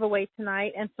doing a giveaway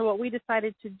tonight, and so what we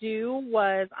decided to do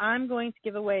was I'm going to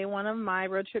give away one of my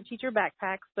Road Trip Teacher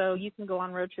backpacks, so you can go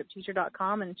on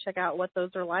roadtripteacher.com and check out what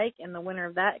those are like, and the winner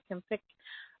of that can pick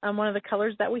one of the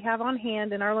colors that we have on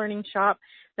hand in our learning shop.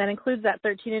 That includes that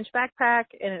 13-inch backpack,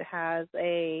 and it has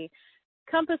a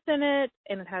compass in it,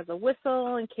 and it has a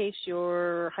whistle in case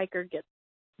your hiker gets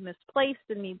misplaced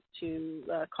and needs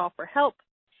to call for help.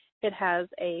 It has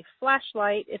a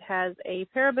flashlight, it has a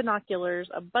pair of binoculars,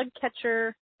 a bug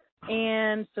catcher,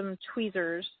 and some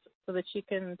tweezers so that you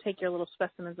can take your little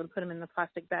specimens and put them in the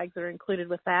plastic bags that are included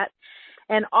with that.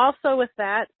 And also with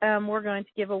that, we're going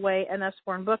to give away an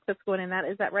Usborne book that's going in that.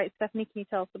 Is that right, Stephanie? Can you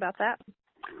tell us about that?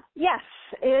 Yes,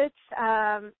 it's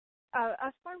a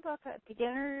Usborne book, a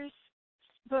beginner's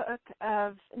book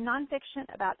of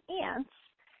nonfiction about ants.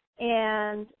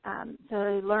 And so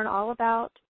they learn all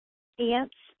about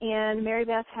ants, and Mary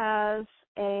Beth has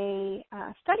a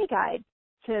study guide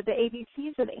to the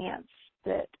ABCs of ants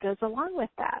that goes along with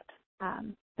that.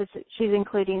 She's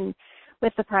including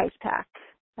with the prize pack.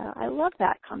 I love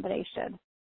that combination.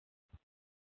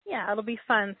 Yeah, it'll be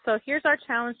fun. So here's our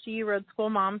challenge to you, Road School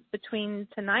Moms. Between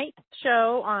tonight's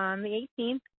show on the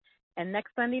 18th and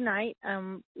next Sunday night,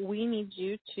 we need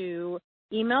you to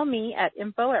email me at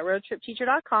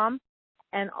info@roadtripteacher.com,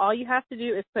 and all you have to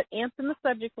do is put ants in the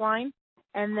subject line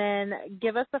and then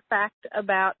give us a fact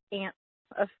about ants,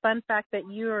 a fun fact that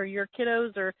you or your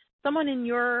kiddos or someone in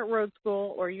your road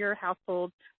school or your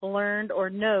household learned or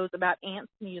knows about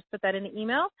ants. And you just put that in an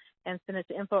email and send it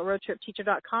to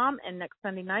info@roadtripteacher.com, and next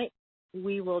Sunday night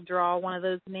we will draw one of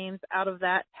those names out of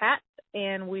that hat,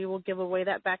 and we will give away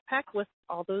that backpack with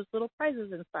all those little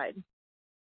prizes inside.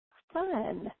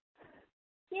 Fun.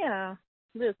 Yeah,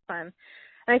 it is fun.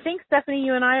 And I think, Stephanie,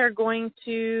 you and I are going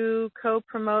to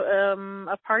co-promote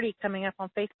a party coming up on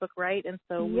Facebook, right? And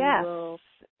so we'll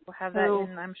have that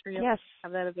in. I'm sure you'll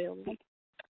have that available.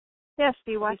 Yes,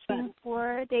 be watching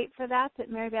for a date for that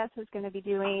Mary Beth is going to be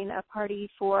doing a party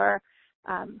for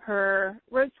her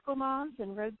Road School Moms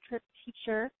and Road Trip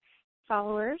Teacher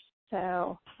followers.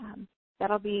 So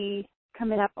that'll be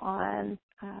coming up on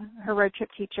her Road Trip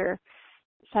Teacher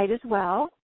site as well.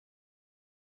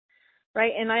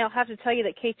 Right, and I'll have to tell you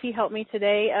that KT helped me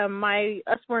today. My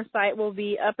Usborne site will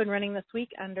be up and running this week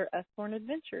under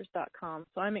usborneadventures.com.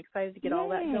 So I'm excited to get all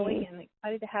that going and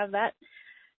excited to have that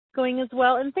going as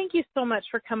well. And thank you so much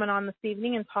for coming on this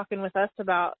evening and talking with us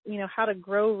about, how to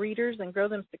grow readers and grow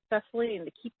them successfully and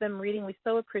to keep them reading. We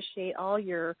so appreciate all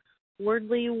your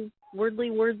wordly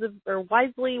words or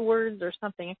wisely words or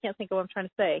something. I can't think of what I'm trying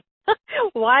to say.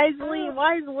 wise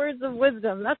words of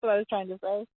wisdom. That's what I was trying to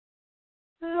say.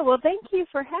 Oh, well, thank you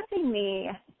for having me.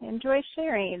 Enjoy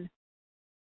sharing.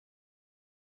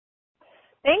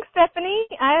 Thanks, Stephanie.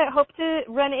 I hope to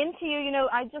run into you.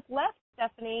 I just left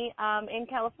Stephanie in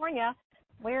California.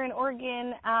 We're in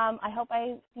Oregon. I hope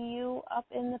I see you up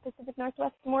in the Pacific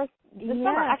Northwest more this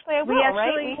summer. Actually, I will,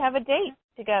 right? We have a date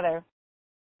together.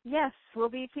 Yes, we'll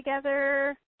be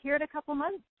together here in a couple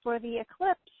months for the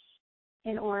eclipse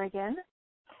in Oregon.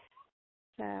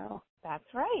 So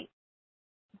that's right.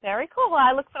 Very cool. Well,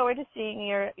 I look forward to seeing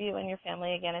you and your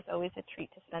family again. It's always a treat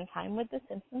to spend time with the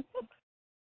Simpson Six.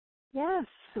 Yes.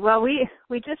 Well, we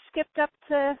just skipped up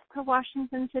to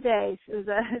Washington today. So it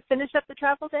was finish up the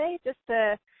travel day just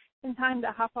in time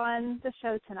to hop on the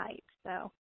show tonight.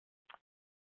 So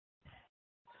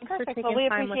perfect. Well, we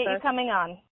appreciate you coming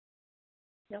on.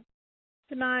 Yep.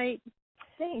 Good night.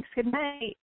 Thanks. Good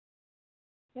night.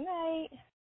 Good night.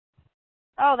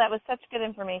 Oh, that was such good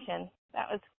information. That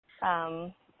was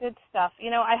good stuff.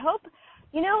 I hope,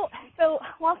 so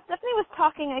while Stephanie was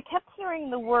talking, I kept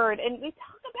hearing the word, and we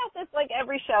talk about this like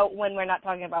every show when we're not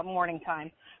talking about morning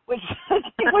time, which I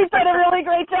think we've done a really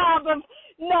great job of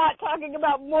not talking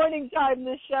about morning time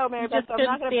this show, Mary Beth, so I'm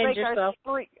not going to break our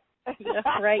spree.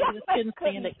 Yeah, right, you just couldn't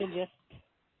stand it, could you?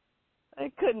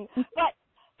 I couldn't.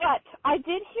 But I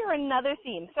did hear another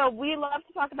theme. So we love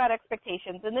to talk about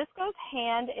expectations, and this goes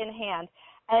hand in hand.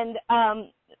 And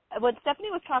when Stephanie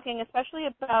was talking, especially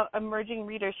about emerging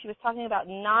readers, she was talking about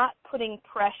not putting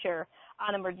pressure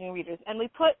on emerging readers. And we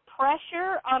put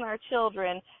pressure on our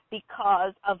children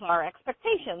because of our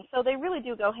expectations. So they really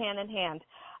do go hand in hand.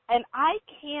 And I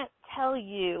can't tell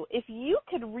you, if you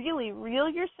could really reel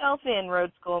yourself in,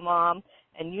 Road School Mom,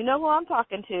 and you know who I'm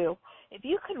talking to, if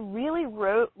you could really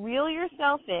reel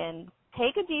yourself in,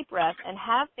 take a deep breath, and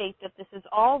have faith that this is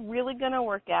all really going to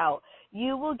work out,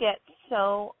 you will get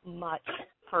so much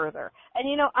further.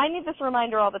 And, I need this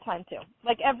reminder all the time, too.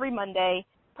 Like every Monday,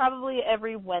 probably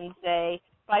every Wednesday.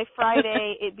 By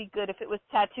Friday, it'd be good if it was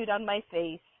tattooed on my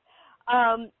face.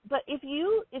 But if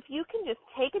you can just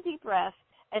take a deep breath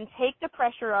and take the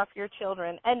pressure off your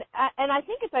children, and I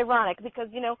think it's ironic because,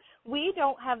 we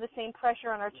don't have the same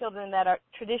pressure on our children that our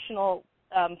traditional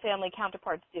family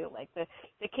counterparts do, like the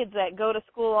kids that go to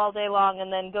school all day long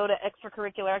and then go to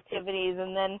extracurricular activities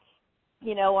and then,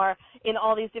 are in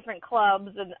all these different clubs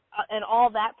and all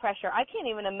that pressure. I can't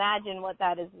even imagine what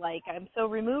that is like. I'm so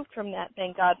removed from that,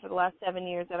 thank God, for the last 7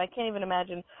 years, that I can't even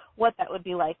imagine what that would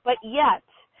be like. But yet,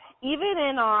 even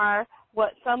in our,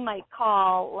 what some might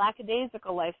call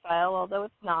lackadaisical lifestyle, although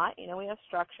it's not, we have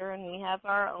structure and we have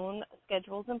our own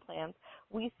schedules and plans,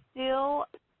 we still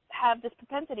have this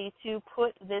propensity to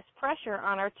put this pressure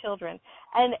on our children.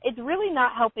 And it's really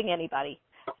not helping anybody.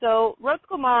 So, Road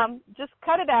School Mom, just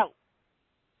cut it out.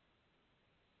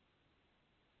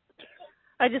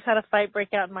 I just had a fight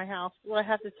break out in my house. Well, I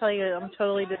have to tell you, I'm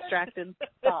totally distracted.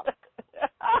 Stop.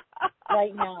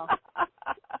 Right now.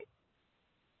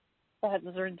 That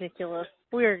is ridiculous.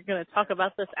 We're going to talk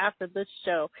about this after this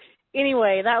show.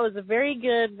 Anyway, that was a very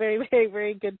good, very, very,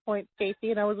 very good point,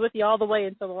 Casey, and I was with you all the way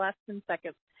until the last 10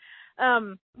 seconds.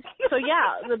 So,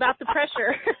 yeah, about the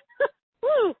pressure.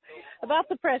 Woo! About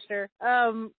the pressure.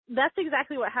 That's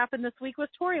exactly what happened this week with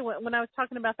Tori when I was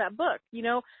talking about that book,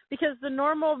 because the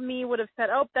normal me would have said,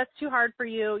 oh, that's too hard for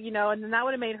you, and then that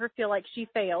would have made her feel like she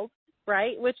failed,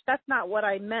 right? Which that's not what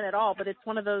I meant at all, but it's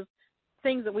one of those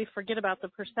things that we forget about, the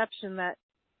perception that,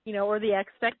 or the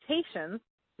expectations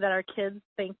that our kids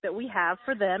think that we have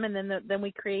for them, and then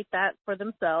we create that for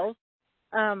themselves.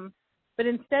 But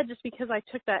instead, just because I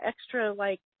took that extra,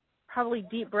 probably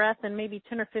deep breath and maybe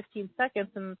 10 or 15 seconds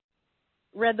and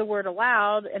read the word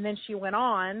aloud, and then she went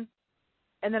on,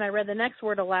 and then I read the next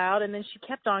word aloud, and then she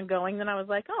kept on going, then I was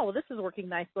like, oh, well, this is working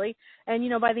nicely. And,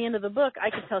 by the end of the book, I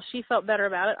could tell she felt better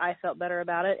about it, I felt better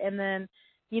about it, and then,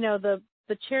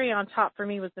 the cherry on top for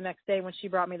me was the next day when she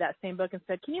brought me that same book and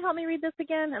said, can you help me read this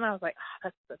again? And I was like, oh,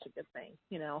 that's such a good thing,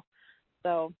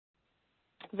 So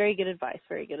very good advice,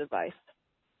 very good advice.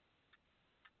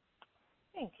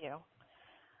 Thank you.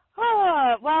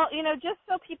 Oh, well, just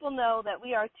so people know that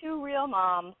we are two real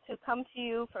moms who come to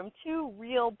you from two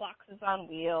real boxes on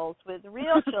wheels with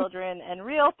real children and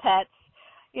real pets.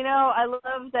 You know, I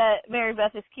love that Mary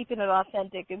Beth is keeping it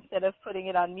authentic instead of putting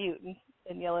it on mute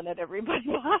and yelling at everybody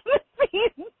behind the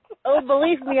scenes. Oh,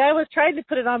 believe me, I was trying to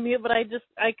put it on mute, but I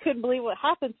couldn't believe what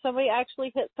happened. Somebody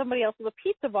actually hit somebody else with a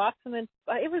pizza box, and then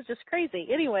it was just crazy.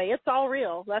 Anyway, it's all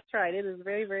real. That's right. It is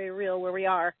very, very real where we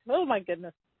are. Oh, my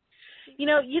goodness. You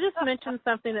know, you just mentioned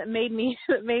something that made me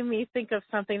think of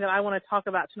something that I want to talk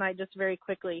about tonight just very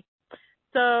quickly.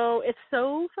 So it's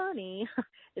so funny.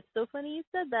 It's so funny you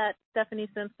said that, Stephanie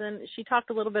Simpson. She talked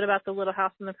a little bit about the Little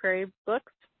House on the Prairie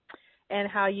books and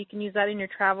how you can use that in your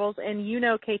travels. And you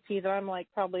know, KT, that I'm like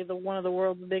probably one of the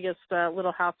world's biggest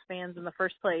Little House fans in the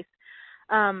first place.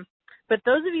 But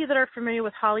those of you that are familiar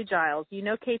with Holly Giles, you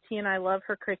know KT and I love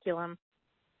her curriculum,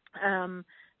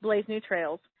 Blaze New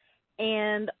Trails.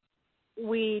 And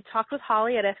we talked with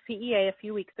Holly at FCEA a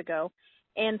few weeks ago.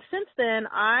 And since then,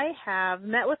 I have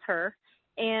met with her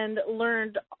and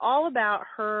learned all about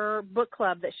her book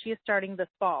club that she is starting this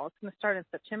fall. It's going to start in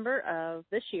September of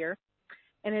this year,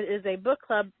 and it is a book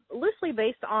club loosely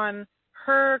based on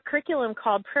her curriculum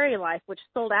called Prairie Life, which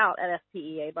sold out at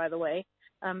FCEA, by the way,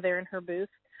 there in her booth.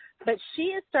 But she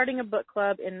is starting a book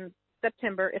club in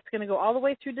September. It's going to go all the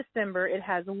way through December. It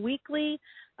has weekly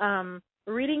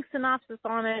reading synopsis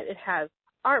on it. It has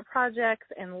art projects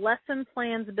and lesson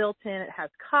plans built in. It has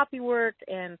copy work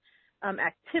and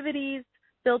activities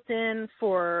built in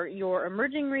for your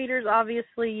emerging readers.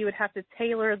 Obviously, you would have to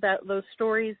tailor those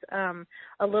stories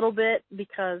a little bit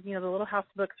because, you know, the Little House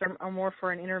books are more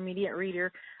for an intermediate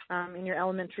reader in your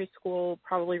elementary school,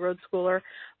 probably road schooler.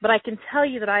 But I can tell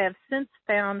you that I have since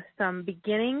found some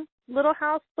beginning Little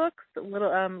House books,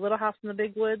 Little House in the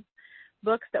Big Woods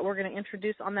books that we're going to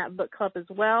introduce on that book club as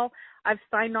well. I've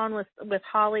signed on with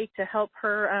Holly to help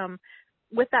her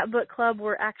with that book club.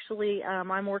 We're actually,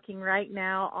 I'm working right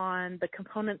now on the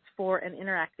components for an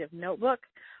interactive notebook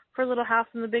for Little House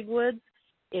in the Big Woods.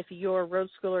 If your road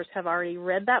schoolers have already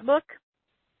read that book,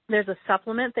 there's a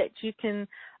supplement that you can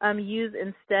use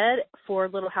instead for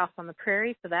Little House on the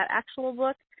Prairie for that actual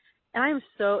book. And I'm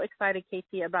so excited,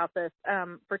 KT, about this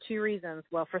for two reasons.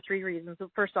 Well, for three reasons.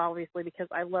 First, obviously, because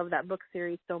I love that book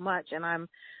series so much, and I'm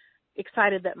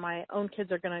excited that my own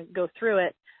kids are going to go through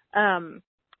it.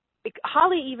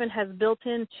 Holly even has built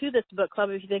into this book club,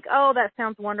 if you think, oh, that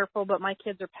sounds wonderful, but my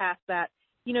kids are past that.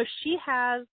 You know, she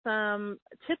has some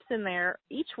tips in there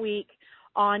each week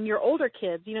on your older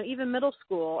kids, you know, even middle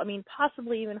school. I mean,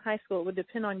 possibly even high school. It would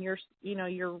depend on your, you know,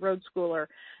 your road schooler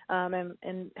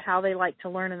and how they like to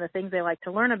learn and the things they like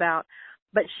to learn about.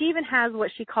 But she even has what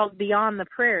she calls Beyond the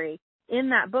Prairie in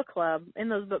that book club, in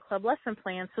those book club lesson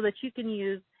plans, so that you can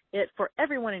use it for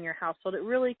everyone in your household. It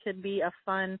really could be a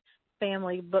fun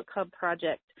family book club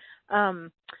project.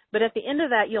 But at the end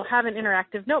of that, you'll have an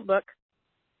interactive notebook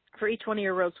for each one of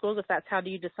your road schools, if that's how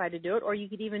you decide to do it, or you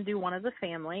could even do one as a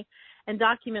family and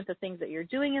document the things that you're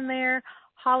doing in there.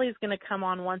 Holly's going to come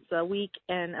on once a week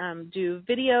and do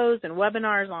videos and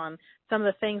webinars on some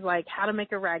of the things like how to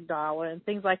make a rag doll and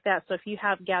things like that. So if you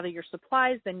have gather your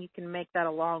supplies, then you can make that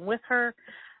along with her.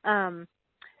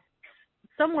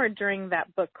 Somewhere during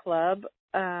that book club,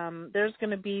 there's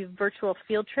going to be virtual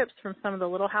field trips from some of the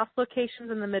Little House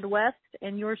locations in the Midwest,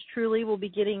 and yours truly will be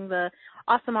getting the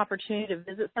awesome opportunity to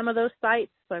visit some of those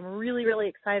sites. So I'm really, really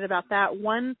excited about that.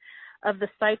 One of the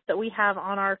sites that we have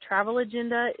on our travel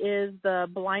agenda is the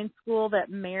blind school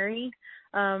that Mary,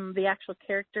 the actual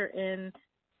character in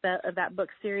that book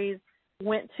series,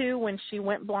 went to when she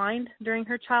went blind during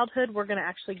her childhood. We're going to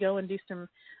actually go and do some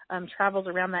travels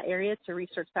around that area to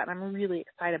research that, and I'm really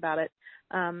excited about it.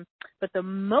 But the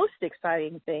most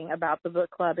exciting thing about the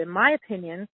book club, in my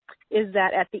opinion, is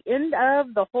that at the end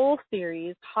of the whole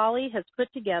series, Holly has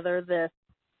put together this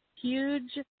huge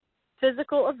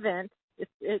physical event,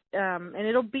 and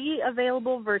it'll be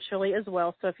available virtually as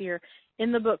well. So if you're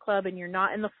in the book club and you're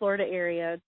not in the Florida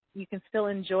area, you can still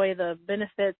enjoy the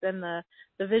benefits and the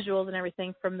visuals and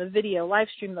everything from the video live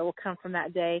stream that will come from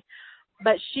that day.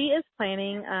 But she is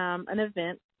planning an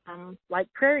event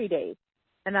like Prairie Days,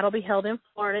 and that'll be held in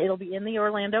Florida. It'll be in the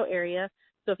Orlando area.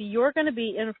 So if you're going to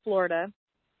be in Florida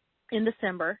in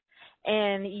December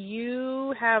and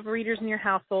you have readers in your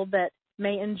household that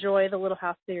may enjoy the Little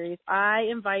House series, I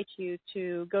invite you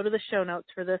to go to the show notes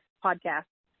for this podcast,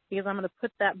 because I'm going to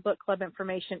put that book club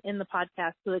information in the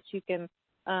podcast so that you can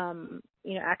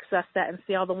access that and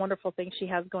see all the wonderful things she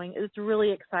has going. It's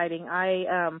really exciting.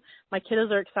 My kiddos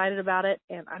are excited about it,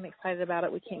 and I'm excited about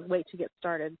it. We can't wait to get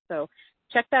started. So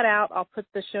check that out. I'll put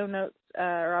the show notes,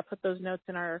 or I'll put those notes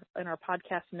in our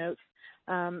podcast notes.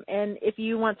 And if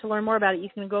you want to learn more about it, you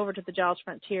can go over to the Giles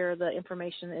Frontier. The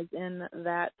information is in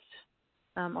that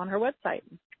on her website.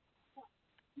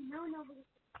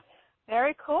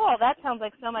 Very cool. That sounds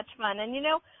like so much fun. And,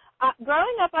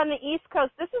 growing up on the East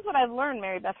Coast, this is what I've learned,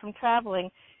 Mary Beth, from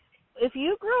traveling. If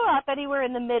you grew up anywhere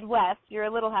in the Midwest, you're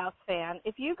a Little House fan.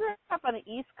 If you grew up on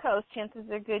the East Coast, chances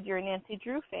are good you're a Nancy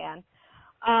Drew fan,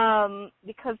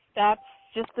 because that's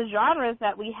just the genres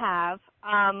that we have.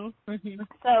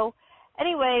 So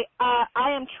anyway, I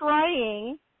am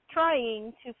trying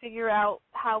to figure out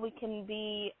how we can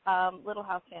be Little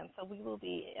House fans. So we will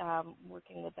be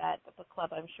working with that at the club,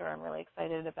 I'm sure. I'm really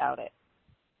excited about it.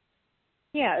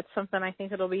 Yeah, it's something I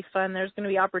think it'll be fun. There's going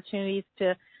to be opportunities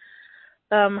to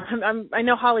I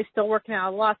know Holly's still working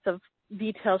out lots of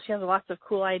details. She has lots of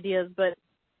cool ideas, but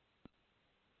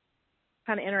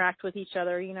kind of interact with each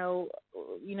other,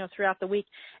 throughout the week.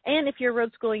 And if you're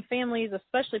road schooling families,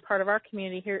 especially part of our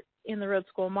community here in the Road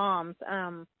School Moms,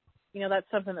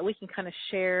 that's something that we can kind of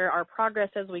share our progress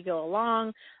as we go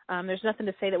along. There's nothing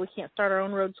to say that we can't start our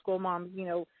own Road School Moms,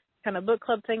 kind of book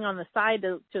club thing on the side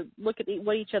to look at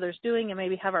what each other's doing and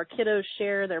maybe have our kiddos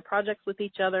share their projects with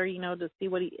each other, to see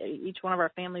what each one of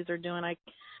our families are doing. I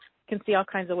can see all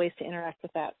kinds of ways to interact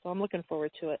with that. So I'm looking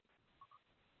forward to it.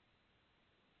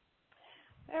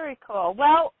 Very cool.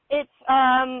 Well, it's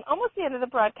almost the end of the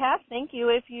broadcast. Thank you.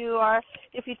 If you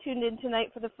tuned in tonight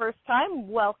for the first time,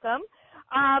 welcome.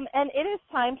 And it is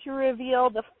time to reveal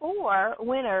the 4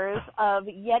 winners of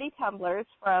Yeti tumblers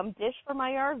from Dish for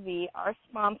My RV, our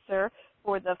sponsor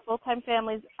for the Full-Time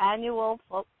Families annual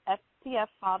FTF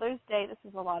Father's Day. This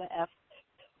is a lot of F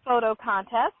photo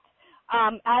contest.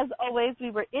 As always,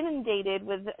 we were inundated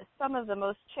with some of the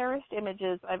most cherished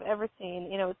images I've ever seen.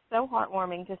 It's so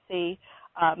heartwarming to see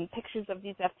pictures of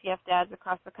these FTF dads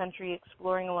across the country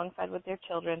exploring alongside with their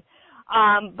children.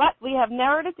 But we have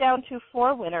narrowed it down to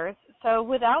 4 winners. So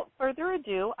without further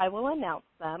ado, I will announce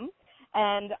them.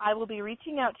 And I will be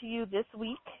reaching out to you this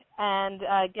week and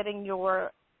getting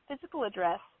your physical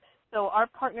address so our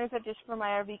partners at Dish for My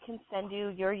RV can send you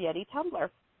your Yeti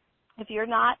tumbler. If you're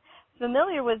not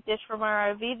familiar with Dish for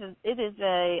My RV, it is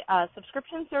a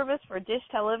subscription service for Dish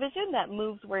Television that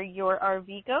moves where your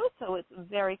RV goes, so it's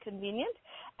very convenient.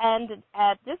 And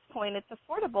at this point, it's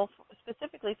affordable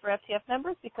specifically for FTF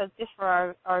members because Dish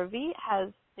for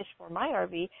My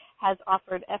RV has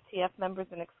offered FTF members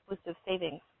an exclusive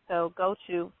savings. So go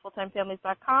to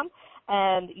fulltimefamilies.com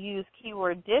and use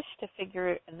keyword Dish to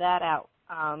figure that out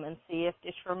and see if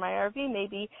Dish for My RV may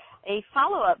be a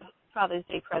follow-up Father's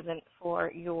Day present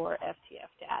for your FTF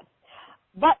dad.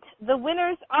 But the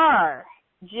winners are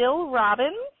Jill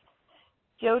Robbins,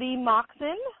 Jody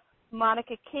Moxon,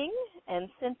 Monica King, and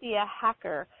Cynthia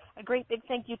Hacker. A great big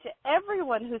thank you to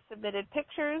everyone who submitted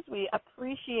pictures. We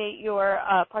appreciate your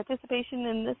participation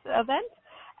in this event.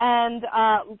 And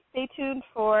stay tuned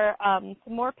for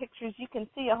some more pictures. You can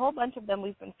see a whole bunch of them.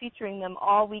 We've been featuring them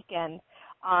all weekend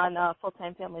on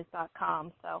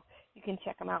fulltimefamilies.com. So you can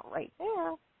check them out right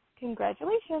there.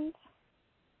 Congratulations.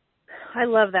 I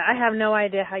love that. I have no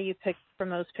idea how you picked from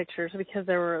those pictures because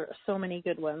there were so many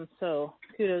good ones. So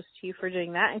kudos to you for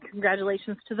doing that, and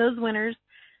congratulations to those winners.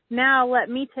 Now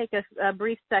let me take a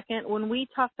brief second. When we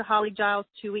talked to Holly Giles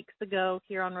 2 weeks ago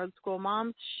here on Road School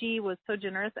Moms, she was so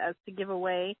generous as to give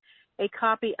away a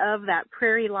copy of that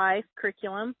Prairie Life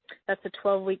curriculum. That's a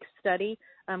 12-week study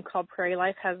called Prairie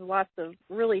Life. Has lots of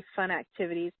really fun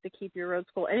activities to keep your road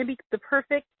school. And it'd be the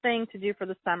perfect thing to do for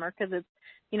the summer because it's,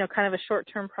 kind of a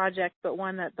short-term project, but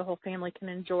one that the whole family can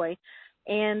enjoy.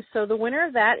 And so the winner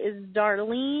of that is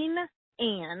Darlene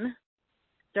Ann.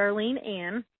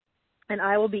 And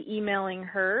I will be emailing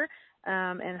her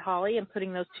and Holly and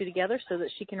putting those two together so that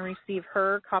she can receive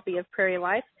her copy of Prairie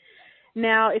Life.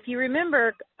 Now, if you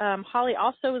remember, Holly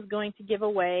also is going to give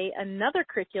away another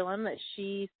curriculum that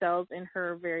she sells in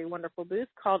her very wonderful booth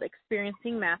called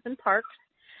Experiencing Math in Parks.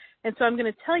 And so I'm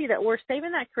going to tell you that we're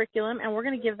saving that curriculum, and we're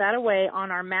going to give that away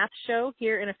on our math show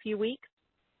here in a few weeks.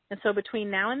 And so between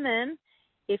now and then,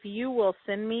 if you will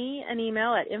send me an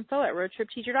email at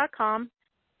info@roadtripteacher.com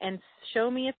and show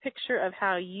me a picture of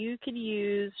how you could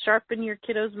sharpen your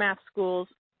kiddos' math skills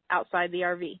outside the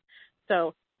RV.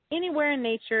 So anywhere in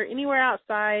nature, anywhere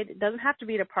outside, it doesn't have to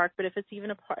be at a park, but if it's even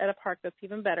at a park, that's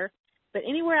even better. But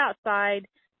anywhere outside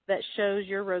that shows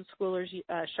your road schoolers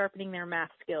sharpening their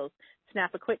math skills.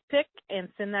 Snap a quick pic and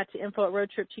send that to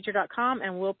info@roadtripteacher.com,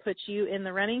 and we'll put you in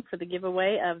the running for the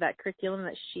giveaway of that curriculum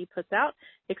that she puts out,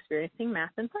 Experiencing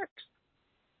Math in Parks.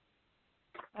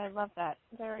 I love that.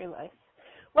 Very nice.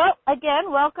 Well,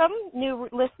 again, welcome, new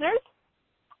listeners.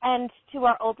 And to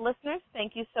our old listeners,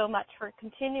 thank you so much for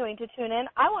continuing to tune in.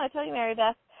 I want to tell you, Mary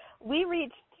Beth, we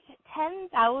reached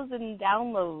 10,000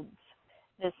 downloads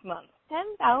this month.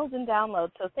 10,000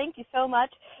 downloads. So thank you so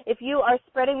much. If you are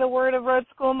spreading the word of Road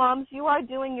School Moms, you are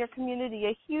doing your community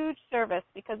a huge service,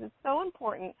 because it's so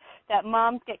important that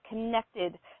moms get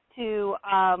connected to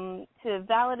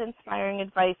valid, inspiring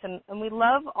advice. And we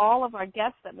love all of our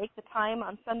guests that make the time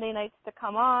on Sunday nights to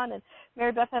come on. And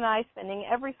Mary Beth and I spending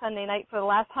every Sunday night for the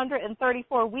last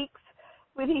 134 weeks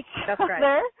with each That's other.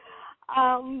 Right.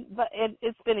 But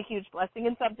it's been a huge blessing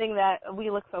and something that we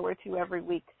look forward to every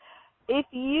week. If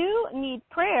you need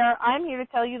prayer, I'm here to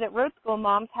tell you that Road School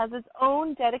Moms has its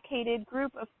own dedicated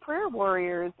group of prayer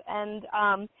warriors, and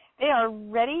they are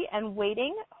ready and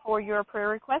waiting for your prayer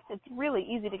requests. It's really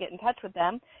easy to get in touch with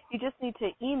them. You just need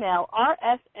to email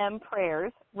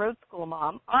rsmprayers, Road School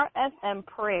Mom,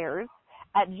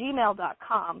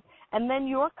 rsmprayers@gmail.com, and then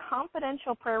your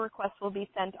confidential prayer requests will be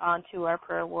sent on to our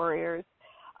prayer warriors.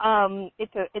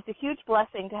 It's a huge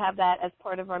blessing to have that as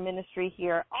part of our ministry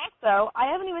here. Also, I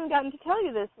haven't even gotten to tell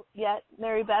you this yet,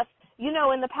 Mary Beth. You know,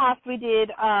 in the past we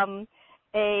did a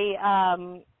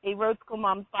Road School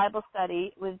Moms Bible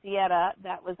study with Dieta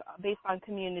that was based on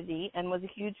community and was a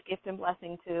huge gift and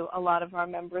blessing to a lot of our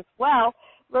members. Well,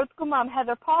 Road School Mom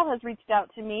Heather Paul has reached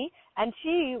out to me, and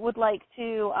she would like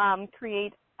to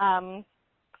create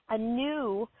a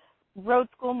new Road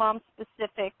School Mom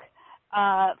specific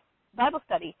Bible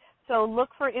study. So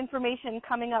look for information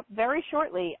coming up very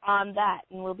shortly on that,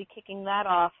 and we'll be kicking that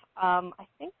off. I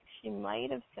think she might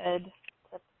have said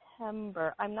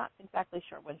September. I'm not exactly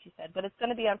sure when she said, but it's going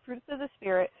to be on Fruits of the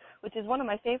Spirit, which is one of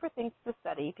my favorite things to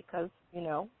study because, you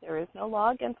know, there is no law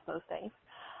against those things.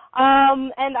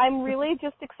 And I'm really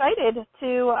just excited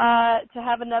to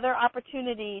have another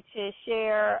opportunity to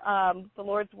share the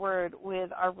Lord's Word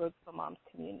with our Road School Moms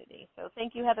community. So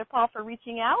thank you, Heather Paul, for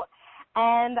reaching out.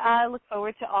 And I look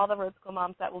forward to all the Road School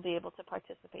Moms that will be able to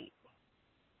participate.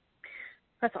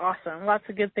 That's awesome. Lots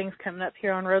of good things coming up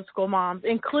here on Road School Moms,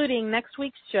 including next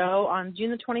week's show on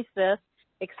June the 25th,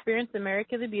 Experience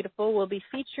America the Beautiful. We'll be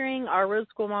featuring our Road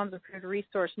School Moms approved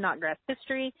resource, Knotgrass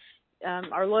History.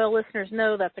 Our loyal listeners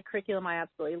know that's a curriculum I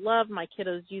absolutely love. My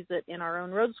kiddos use it in our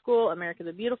own road school, America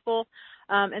the Beautiful.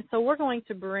 And so we're going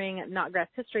to bring Knotgrass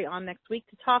History on next week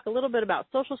to talk a little bit about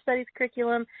social studies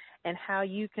curriculum and how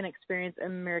you can experience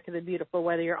America the Beautiful,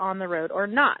 whether you're on the road or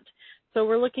not. So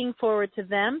we're looking forward to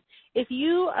them. If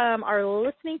you are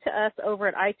listening to us over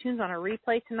at iTunes on a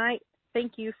replay tonight,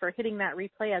 thank you for hitting that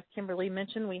replay. As Kimberly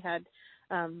mentioned, we had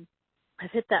I've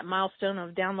hit that milestone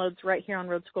of downloads right here on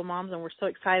Road School Moms, and we're so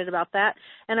excited about that.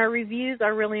 And our reviews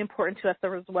are really important to us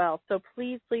as well. So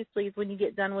please, please, please, when you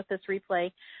get done with this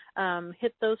replay,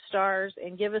 hit those stars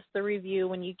and give us the review.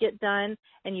 When you get done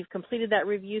and you've completed that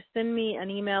review, send me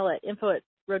an email at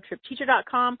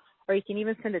info@roadtripteacher.com, or you can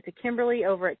even send it to Kimberly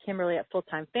over at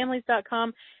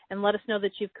Kimberly@fulltimefamilies.com and let us know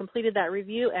that you've completed that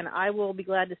review, and I will be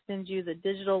glad to send you the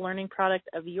digital learning product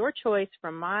of your choice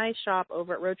from my shop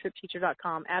over at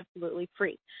roadtripteacher.com, absolutely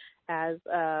free, as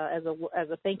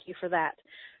a thank you for that.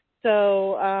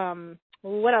 So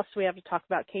what else do we have to talk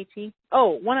about, KT?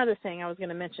 Oh, one other thing I was going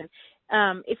to mention.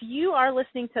 If you are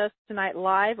listening to us tonight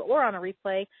live or on a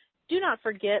replay, do not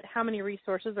forget how many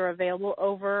resources are available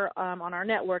over on our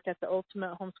network at the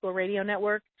Ultimate Homeschool Radio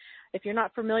Network. If you're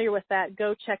not familiar with that,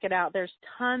 go check it out. There's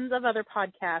tons of other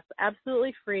podcasts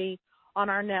absolutely free on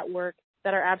our network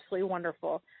that are absolutely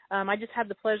wonderful. I just had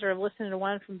the pleasure of listening to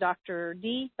one from Dr.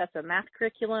 D. That's a math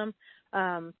curriculum.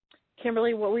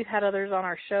 Kimberly, we've had others on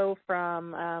our show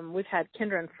from, we've had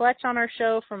Kendra and Fletch on our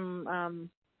show from,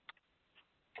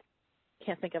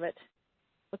 can't think of it.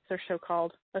 What's their show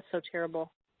called? That's so terrible.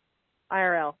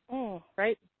 IRL,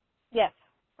 right? Yes,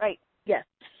 right. Yes.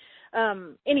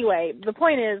 Anyway, the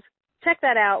point is, check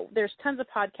that out. There's tons of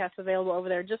podcasts available over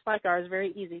there, just like ours.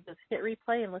 Very easy. Just hit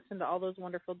replay and listen to all those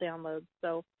wonderful downloads.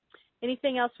 So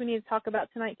anything else we need to talk about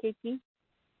tonight, KT?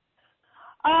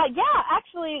 Yeah,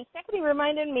 actually, Stephanie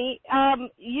reminded me,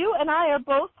 you and I are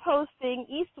both hosting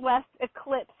East-West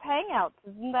Eclipse Hangouts.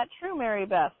 Isn't that true, Mary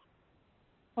Beth?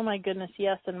 Oh, my goodness,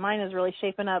 yes, and mine is really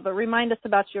shaping up. But remind us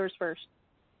about yours first.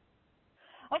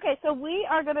 Okay, so we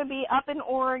are going to be up in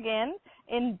Oregon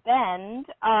in Bend.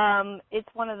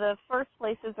 It's one of the first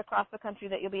places across the country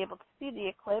that you'll be able to see the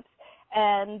eclipse.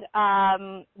 And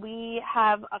we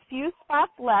have a few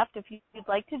spots left if you'd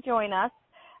like to join us.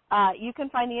 You can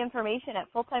find the information at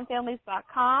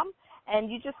fulltimefamilies.com, and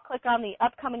you just click on the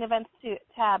upcoming events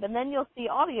tab, and then you'll see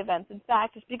all the events. In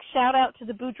fact, a big shout-out to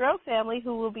the Boudreaux family,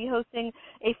 who will be hosting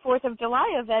a 4th of July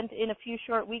event in a few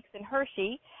short weeks in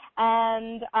Hershey.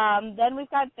 And then we've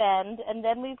got Bend, and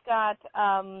then we've got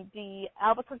the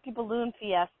Albuquerque Balloon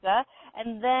Fiesta,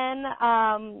 and then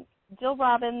Jill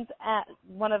Robbins,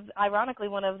 ironically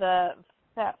one of the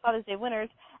Father's Day winners,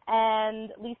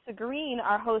 and Lisa Green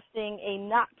are hosting a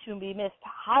not-to-be-missed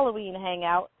Halloween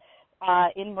hangout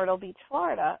in Myrtle Beach,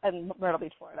 South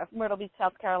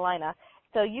Carolina.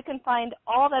 So you can find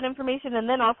all that information and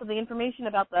then also the information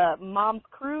about the Mom's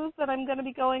Cruise that I'm going to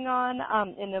be going on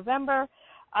in November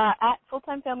at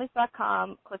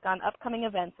fulltimefamilies.com. Click on upcoming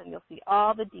events and you'll see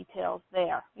all the details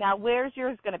there. Now, where's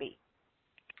yours going to be?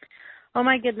 Oh,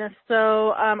 my goodness.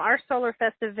 So our Solar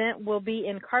Fest event will be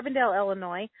in Carbondale,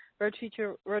 Illinois. Road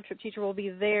Trip Teacher will be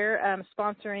there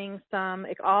sponsoring some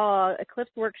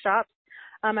Eclipse workshops.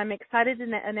 I'm excited to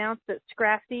announce that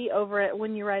Scrafty over at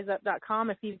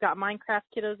whenyouriseup.com, if you've got Minecraft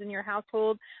kiddos in your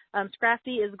household,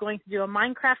 Scrafty is going to do a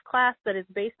Minecraft class that is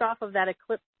based off of that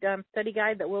Eclipse study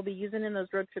guide that we'll be using in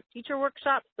those Road Trip Teacher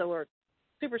workshops, so we're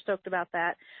super stoked about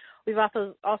that. We've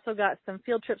also got some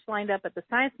field trips lined up at the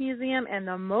Science Museum, and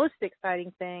the most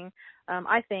exciting thing,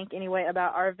 I think anyway,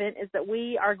 about our event is that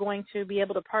we are going to be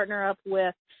able to partner up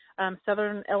with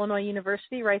Southern Illinois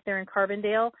University right there in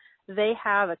Carbondale. They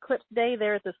have Eclipse Day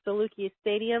there at the Saluki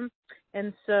Stadium,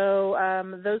 and so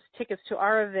those tickets to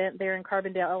our event there in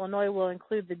Carbondale, Illinois will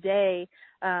include the day,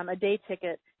 a day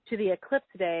ticket to the Eclipse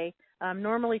Day.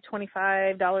 Normally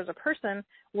 $25 a person.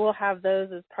 We'll have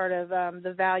those as part of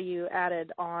the value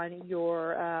added on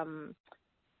your,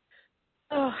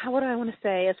 what do I want to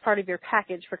say, as part of your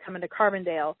package for coming to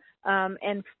Carbondale.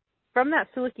 And from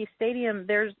that Saluki Stadium,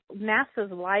 there's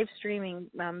NASA's live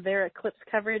streaming their eclipse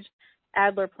coverage.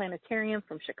 Adler Planetarium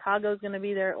from Chicago is going to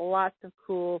be there. Lots of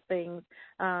cool things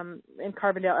in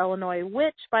Carbondale, Illinois,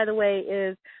 which, by the way,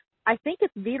 is, I think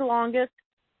it's the longest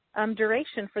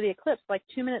duration for the eclipse, like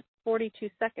 2 minutes, 42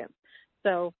 seconds.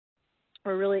 So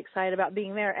we're really excited about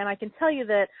being there. And I can tell you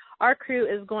that our crew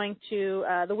is going to,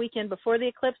 the weekend before the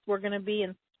eclipse, we're going to be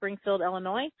in Springfield,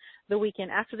 Illinois. The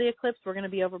weekend after the eclipse, we're going to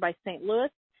be over by St. Louis.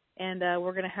 And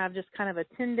we're going to have just kind of a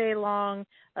 10-day-long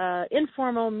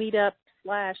informal meetup /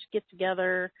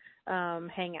 get-together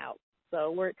hangout.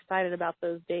 So we're excited about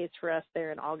those days for us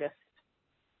there in August.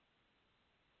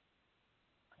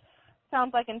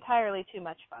 Sounds like entirely too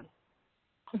much fun.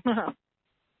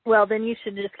 Well, then you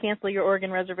should just cancel your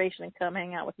Oregon reservation and come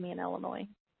hang out with me in Illinois.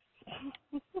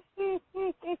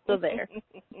 So there.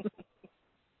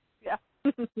 Yeah.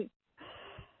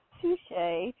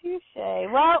 Touche.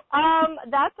 Well,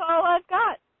 that's all I've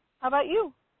got. How about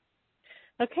you?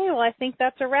 Okay, well, I think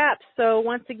that's a wrap. So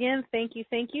once again, thank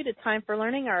you to Time for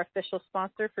Learning, our official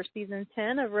sponsor for Season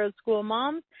 10 of Road School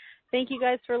Moms. Thank you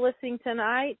guys for listening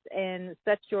tonight, and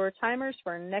set your timers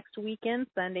for next weekend,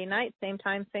 Sunday night, same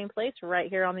time, same place, right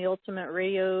here on the Ultimate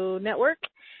Radio Network.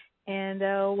 And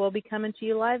we'll be coming to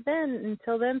you live then.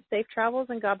 Until then, safe travels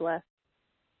and God bless.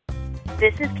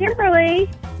 This is Kimberly.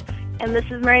 And this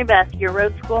is Mary Beth, your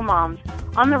Road School Moms,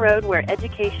 on the road where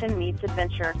education meets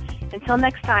adventure. Until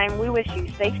next time, we wish you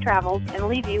safe travels and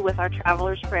leave you with our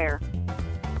traveler's prayer.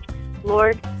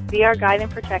 Lord, be our guide and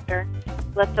protector.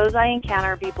 Let those I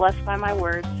encounter be blessed by my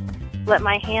words. Let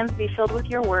my hands be filled with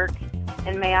your work,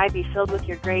 and may I be filled with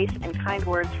your grace and kind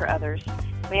words for others.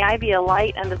 May I be a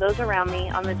light unto those around me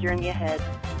on the journey ahead.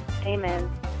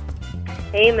 Amen.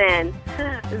 Amen.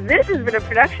 This has been a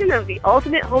production of the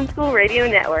Ultimate Homeschool Radio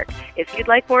Network. If you'd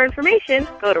like more information,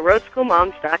 go to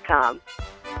roadschoolmoms.com.